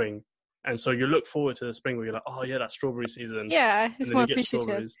 the spring. And so you look forward to the spring where you're like, oh yeah, that's strawberry season. Yeah, it's more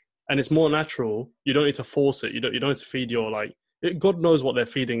appreciative. And it's more natural. You don't need to force it. You don't need to feed your God knows what they're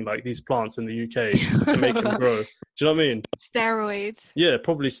feeding like these plants in the UK to make them grow. Do you know what I mean? Steroids. Yeah,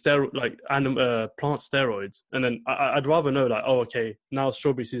 probably plant steroids. And then I'd rather know like, oh okay, now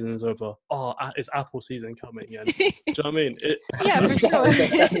strawberry season is over. Oh, it's apple season coming again. Do you know what I mean? Yeah, for sure.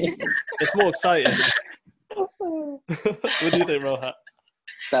 It's more exciting. What do you think, Rohat?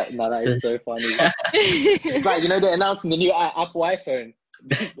 That is so funny. It's like, they're announcing the new Apple iPhone.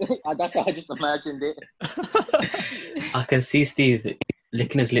 That's how I just imagined it. I can see Steve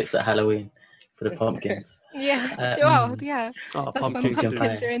licking his lips at Halloween for the pumpkins. Yeah. Yeah. Oh, that's when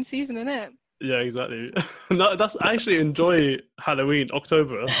pumpkins are in season, isn't it? Yeah, exactly. No, I actually enjoy Halloween,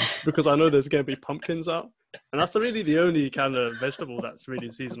 October, because I know there's going to be pumpkins out. And that's really the only kind of vegetable that's really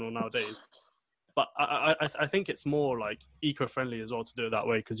seasonal nowadays. But I think it's more like eco-friendly as well to do it that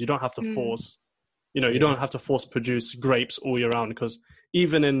way, because you don't have to force, you don't have to force produce grapes all year round, because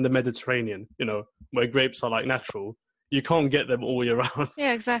even in the Mediterranean, where grapes are like natural, you can't get them all year round.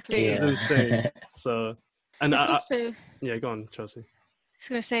 Yeah, exactly. It's insane. So, and it's also, go on, Chelsea. I was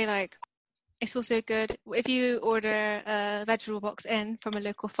going to say, like, it's also good if you order a vegetable box in from a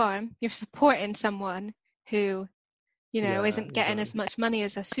local farm, you're supporting someone who isn't getting as much money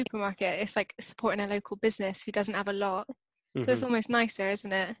as a supermarket. It's like supporting a local business who doesn't have a lot. So it's almost nicer,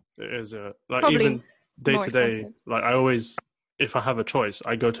 isn't it? It is, like probably even day to day, like I always, if I have a choice,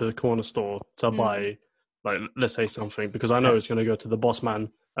 I go to the corner store to buy, like, let's say something, because I know it's going to go to the boss man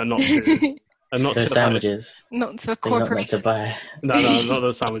and not to those sandwiches. Not to a corporate. To buy. No, not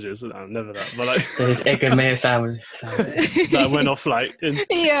those sandwiches. No, never that. But like those egg and mayo sandwiches that went off like in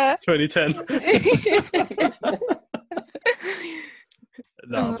 2010.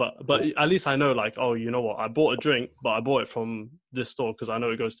 No, but at least I know, like, oh, you know what? I bought a drink, but I bought it from this store because I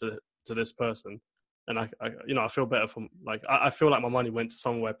know it goes to this person, and I I feel better from like I feel like my money went to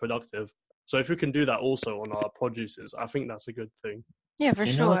somewhere productive. So if we can do that also on our produces, I think that's a good thing. Yeah, for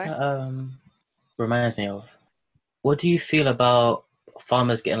You know what sure. that reminds me of? What do you feel about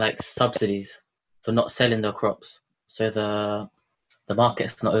farmers getting like subsidies for not selling their crops so the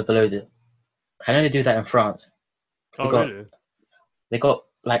market's not overloaded? I know they do that in France. They Oh, got really? they got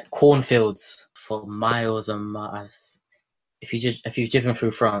like cornfields for miles and miles. If you've driven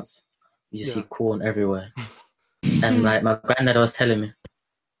through France, you just see Yeah. corn everywhere. And like my granddad was telling me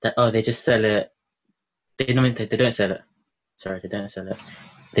that they just sell it. They don't sell it. Sorry, they don't sell it.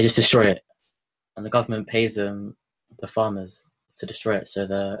 They just destroy it, and the government pays them, the farmers, to destroy it, so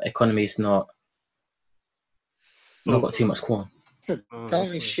the economy's not got too much corn. It's the Oh, that's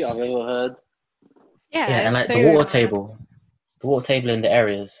dumbest weird. shit I've ever heard. Yeah, Yeah, and it's like so the water mad. table in the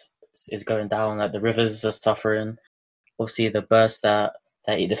areas is going down. Like the rivers are suffering. Obviously, the birds that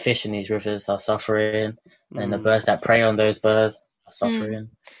eat the fish in these rivers are suffering, and the birds that prey on those birds are suffering.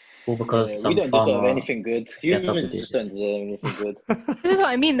 All because Yeah, we some don't deserve farmer anything good. gets Humans just don't subsidies. deserve anything good. This is what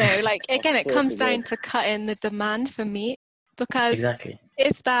I mean, though. Like, I again, it swear comes to God. down to cutting the demand for meat, because Exactly.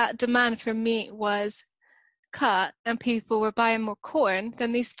 if that demand for meat was cut and people were buying more corn,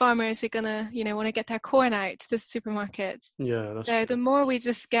 then these farmers are gonna, want to get their corn out to the supermarkets. Yeah, that's So true. the more we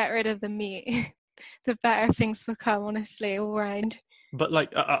just get rid of the meat, the better things become, honestly, all round. But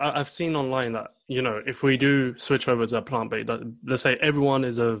like I've seen online that if we do switch over to a plant-based, let's say everyone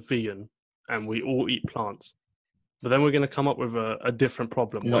is a vegan and we all eat plants, but then we're going to come up with a different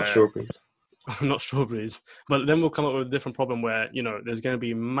problem Not where strawberries. not strawberries, but then we'll come up with a different problem where there's going to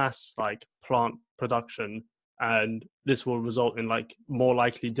be mass like plant production, and this will result in like more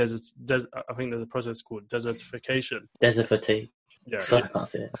likely desert. I think there's a process called desertification. Desertification. Yeah, Sorry, I can't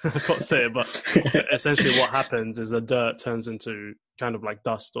say it. I can't say it, but essentially what happens is the dirt turns into kind of like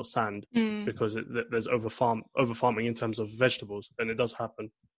dust or sand because there's overfarming in terms of vegetables, and it does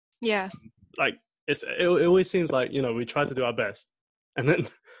happen. Yeah. Like it always seems like we try to do our best, and then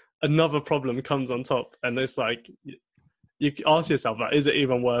another problem comes on top, and it's like you ask yourself, like, is it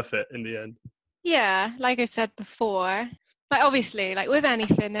even worth it in the end? Yeah, like I said before, like obviously, like with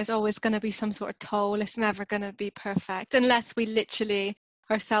anything, there's always going to be some sort of toll. It's never going to be perfect unless we literally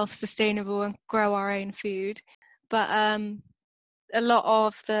are self-sustainable and grow our own food. But a lot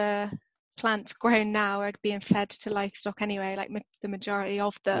of the plants grown now are being fed to livestock anyway, like the majority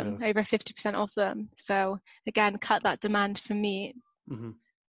of them, over 50% of them. So again, cut that demand for meat. Mm-hmm.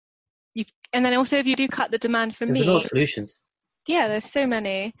 And then also, if you do cut the demand for There's meat, a lot of solutions. yeah, there's so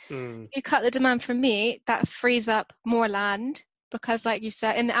many. You cut the demand for meat, that frees up more land, because like you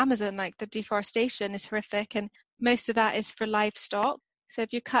said, in the Amazon, like the deforestation is horrific, and most of that is for livestock. So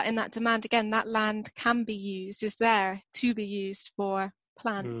if you cut in that demand, again, that land can be used, is there to be used for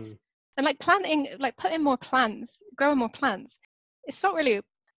plants. And like planting, like putting more plants, growing more plants, it's not really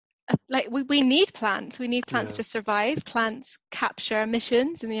like we need plants. We need plants to survive. Plants capture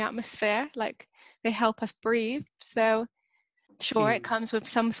emissions in the atmosphere, like they help us breathe. So sure, it comes with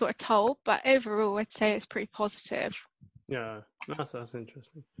some sort of toll, but overall, I'd say it's pretty positive. Yeah, that's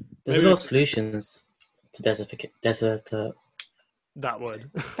interesting. There's a lot of solutions to that word.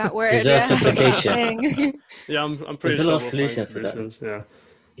 That word, desertification. Yeah, I'm pretty There's sure a lot of we'll find solutions to that. Yeah.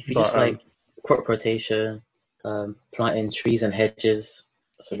 If you just like crop rotation, planting trees and hedges,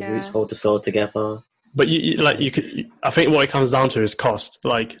 so the roots hold the soil together. But I think what it comes down to is cost.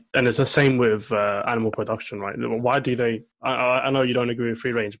 Like, and it's the same with animal production, right? Why do they? I know you don't agree with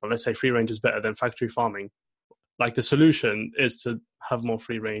free range, but let's say free range is better than factory farming. Like, the solution is to have more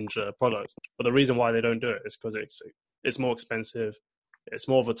free range products, but the reason why they don't do it is because it's more expensive. It's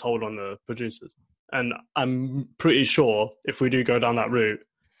more of a toll on the producers, and I'm pretty sure if we do go down that route.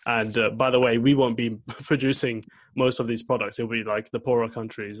 And by the way, we won't be producing most of these products. It'll be like the poorer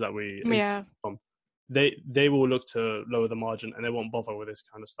countries that we from. They will look to lower the margin, and they won't bother with this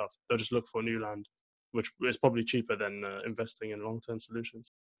kind of stuff. They'll just look for new land, which is probably cheaper than investing in long-term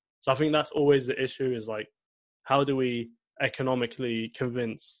solutions. So I think that's always the issue, is like, how do we economically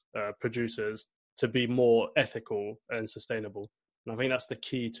convince producers to be more ethical and sustainable? And I think that's the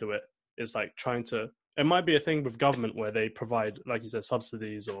key to it, is like trying to, it might be a thing with government where they provide, like you said,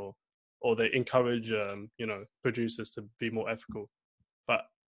 subsidies or they encourage, producers to be more ethical. But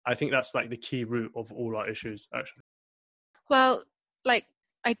I think that's like the key root of all our issues, actually. Well, like,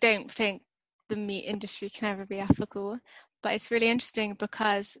 I don't think the meat industry can ever be ethical, but it's really interesting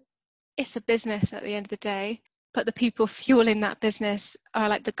because it's a business at the end of the day, but the people fueling that business are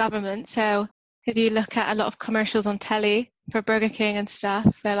like the government. So if you look at a lot of commercials on telly, for Burger King and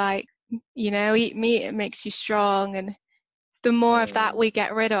stuff. They're like, eat meat, it makes you strong. And the more of that we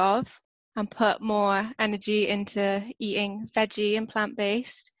get rid of and put more energy into eating veggie and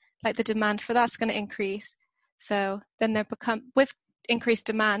plant-based, like the demand for that's going to increase. So then with increased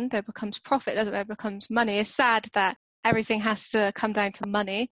demand, there becomes profit, doesn't there? There becomes money. It's sad that everything has to come down to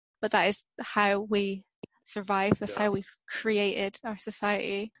money, but that is how we survive. That's how we've created our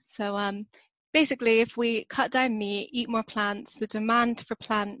society. So basically, if we cut down meat, eat more plants, the demand for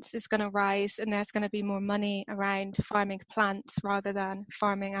plants is going to rise, and there's going to be more money around farming plants rather than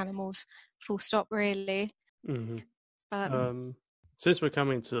farming animals, full stop, really. Since we're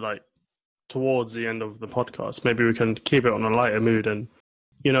coming to towards the end of the podcast, maybe we can keep it on a lighter mood. And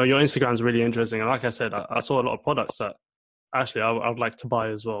your Instagram is really interesting, and like I said, I saw a lot of products that actually I would like to buy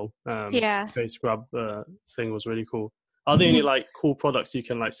as well. Face scrub thing was really cool. Are there any cool products you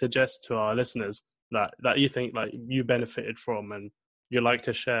can suggest to our listeners that you think you benefited from and you like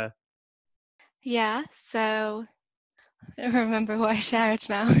to share? Yeah, so I don't remember what I shared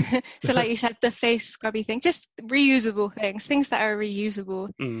now. So like you said, the face scrubby thing, just reusable things that are reusable.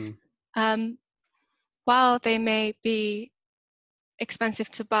 While they may be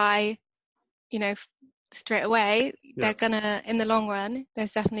expensive to buy, straight away, they're gonna, in the long run,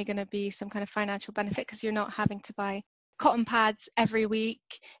 there's definitely gonna be some kind of financial benefit because you're not having to buy cotton pads every week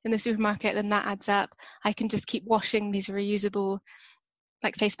in the supermarket. Then that adds up. I can just keep washing these reusable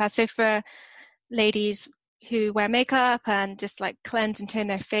face pads. So for ladies who wear makeup and just cleanse and tone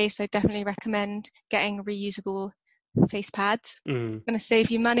their face, I definitely recommend getting reusable face pads. It's going to save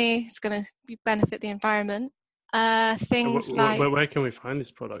you money. It's going to benefit the environment. Things where can we find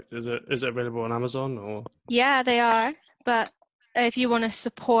this product? Is it available on Amazon or? Yeah, they are. But if you want to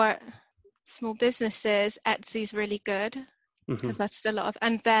support small businesses, Etsy's really good because that's a lot of.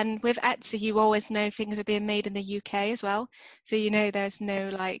 And then with Etsy, you always know things are being made in the UK as well, so there's no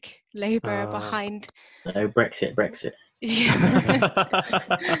labour behind. No Brexit. Yeah.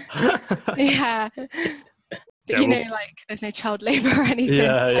 There's no child labour or anything.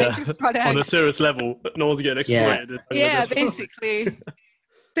 Yeah. On a serious level, no one's getting exploited. Yeah, basically. A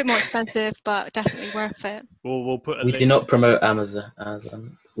bit more expensive, but definitely worth it. We'll put. We do not promote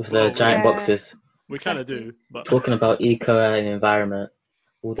Amazon with the giant boxes. We kind of do, but talking about eco and environment,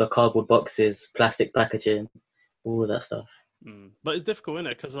 all the cardboard boxes, plastic packaging, all of that stuff. But it's difficult,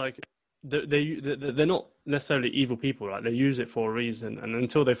 isn't it? Because they're not necessarily evil people. They use it for a reason, and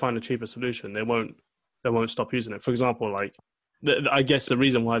until they find a cheaper solution, they won't stop using it. For example, I guess the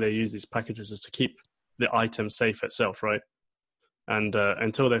reason why they use these packages is to keep the item safe itself, right? And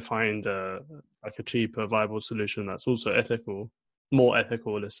until they find a cheaper, viable solution that's also more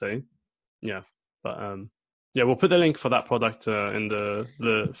ethical, let's say. Yeah, but we'll put the link for that product in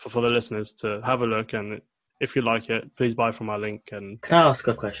for the listeners to have a look, and if you like it, please buy from our link. And can I ask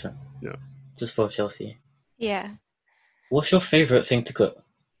a question? Yeah, just for Chelsea. Yeah. What's your favourite thing to cook?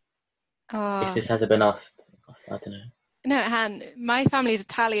 If this hasn't been asked, I don't know. No, Han, my family is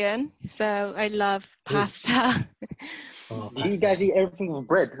Italian, so I love pasta. Do you guys eat everything with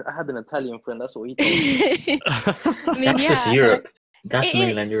bread? I had an Italian friend, that's what he told me. That's just Europe. That's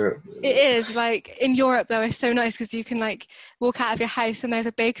mainland Europe. It is. In Europe, though, it's so nice because you can walk out of your house and there's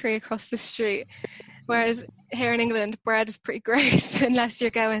a bakery across the street. Whereas here in England, bread is pretty gross unless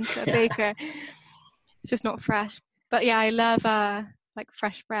you're going to a baker. It's just not fresh. But yeah, I love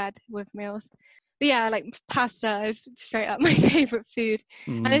fresh bread with meals. But yeah, pasta is straight up my favourite food.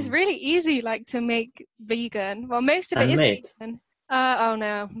 And it's really easy to make vegan. Well, most of it is vegan. Oh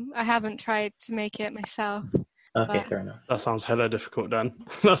no, I haven't tried to make it myself. Okay, fair enough. That sounds hella difficult, Dan.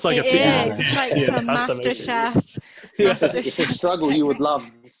 That's it is. It's some master chef. It's a struggle you would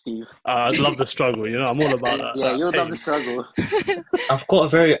love, Steve. I'd love the struggle, I'm all about that. Yeah, you would love the struggle. I've got a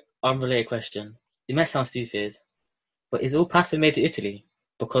very unrelated question. It might sound stupid, but is all pasta made in Italy?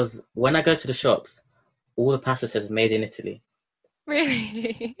 Because when I go to the shops, all the pasta says made in Italy.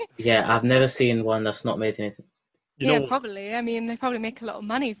 Really? Yeah, I've never seen one that's not made in Italy. Probably. I mean, they probably make a lot of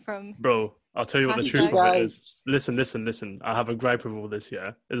money from... Bro, I'll tell you what the truth of it is. Listen. I have a gripe with all this,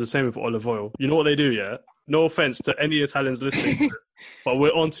 yeah? It's the same with olive oil. You know what they do, yeah? No offense to any Italians listening to this, but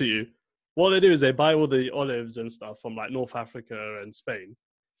we're on to you. What they do is they buy all the olives and stuff from North Africa and Spain.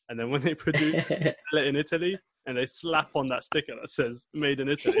 And then when they produce it, they sell it in Italy, and they slap on that sticker that says made in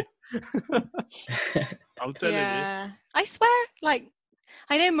Italy. I'm telling you. I swear,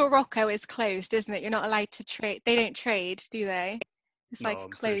 I know Morocco is closed, isn't it? You're not allowed to trade. They don't trade, do they? It's a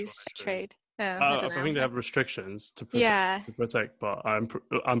closed trade. I think they have restrictions to protect, but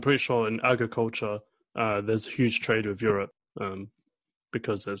I'm pretty sure in agriculture there's huge trade with Europe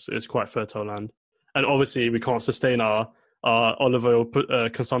because it's quite fertile land, and obviously we can't sustain our olive oil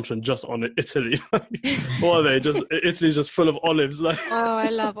consumption just on Italy. What are they? Just Italy's just full of olives. Like, Oh, I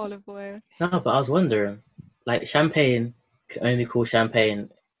love olive oil. No, but I was wondering, like champagne can only call champagne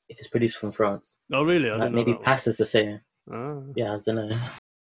if it's produced from France. oh really? I Like didn't know maybe that one. pasta's the same. Ah, Yeah, I don't know.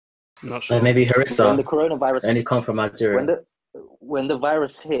 not sure. Like maybe When the harissa coronavirus, only come from Algeria. when the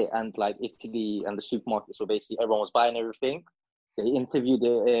virus hit and like Italy and the supermarkets were basically everyone was buying everything, they interviewed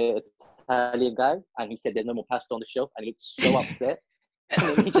the Italian guy and he said there's no more pasta on the shelf and he looked so upset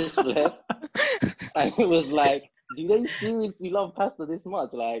and then he just left. And it was like, do they seriously love pasta this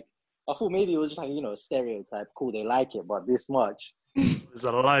much? Like, I thought maybe it was just like, a stereotype. Cool, they like it, but this much. It's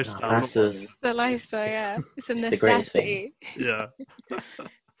a lifestyle. Pasta's The lifestyle, yeah. It's a It's the greatest necessity. Yeah.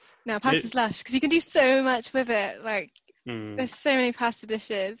 No, pasta's lush because you can do so much with it. Like, Mm. there's so many pasta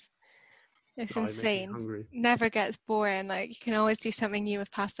dishes. It's Oh, you make me insane. hungry. Never gets boring. Like, you can always do something new with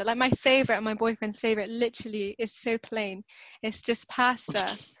pasta. Like, my favorite and my boyfriend's favorite literally is so plain. It's just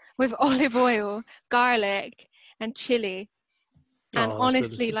pasta with olive oil, garlic, and chili. And Oh, that's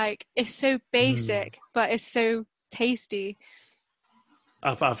honestly, delicious. like, it's so basic, but it's so tasty.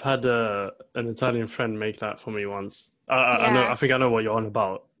 I've had an Italian friend make that for me once. I know. Yeah. I think I know what you're on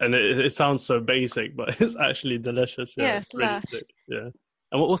about, and it sounds so basic, but it's actually delicious. Yeah, Yeah, it's really lush. thick. Yeah.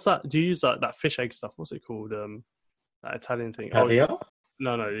 And what's that? Do you use that fish egg stuff? What's it called? That Italian thing. caviar.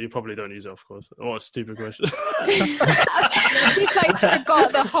 No, you probably don't use it, of course. What a stupid question. He like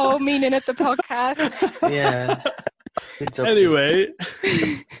forgot the whole meaning of the podcast. Yeah. Good job. Anyway,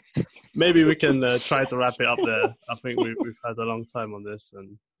 maybe we can try to wrap it up there. I think we've had a long time on this,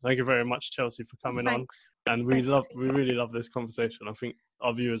 and thank you very much, Chelsea, for coming on. Thanks. And we Thanks. really love this conversation. I think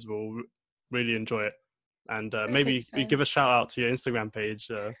our viewers will really enjoy it. And maybe think so. you give a shout out to your Instagram page.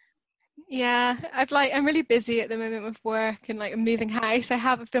 Yeah, I'm really busy at the moment with work and like moving house. I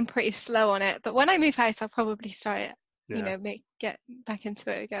have been pretty slow on it, but when I move house, I'll probably start it. Yeah. Get back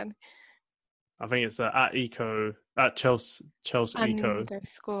into it again. I think it's at Chelsea Eco.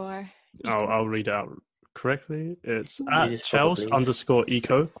 Underscore. I'll read it out correctly. It's Read at it properly.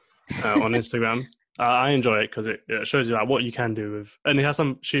 Chels_eco on Instagram. I enjoy it because it shows you like what you can do with, and it has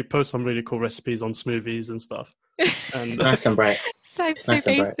she posts some really cool recipes on smoothies and stuff. And Nice and bright. Sounds It's so nice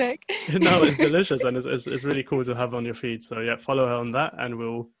and bright. basic. no, it's delicious and it's really cool to have on your feed. So yeah, follow her on that, and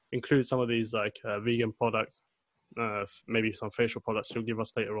we'll include some of these like vegan products, maybe some facial products she'll give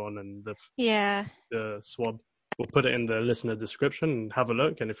us later on, and Yeah. the swab. We'll put it in the listener description and have a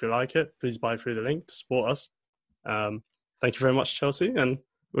look. And if you like it, please buy through the link to support us. Thank you very much, Chelsea, and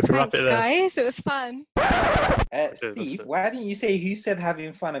we can wrap Thanks, it there. guys. It was fun. that's Steve, it. why didn't you say who said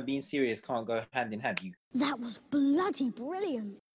having fun and being serious can't go hand in hand? That was bloody brilliant.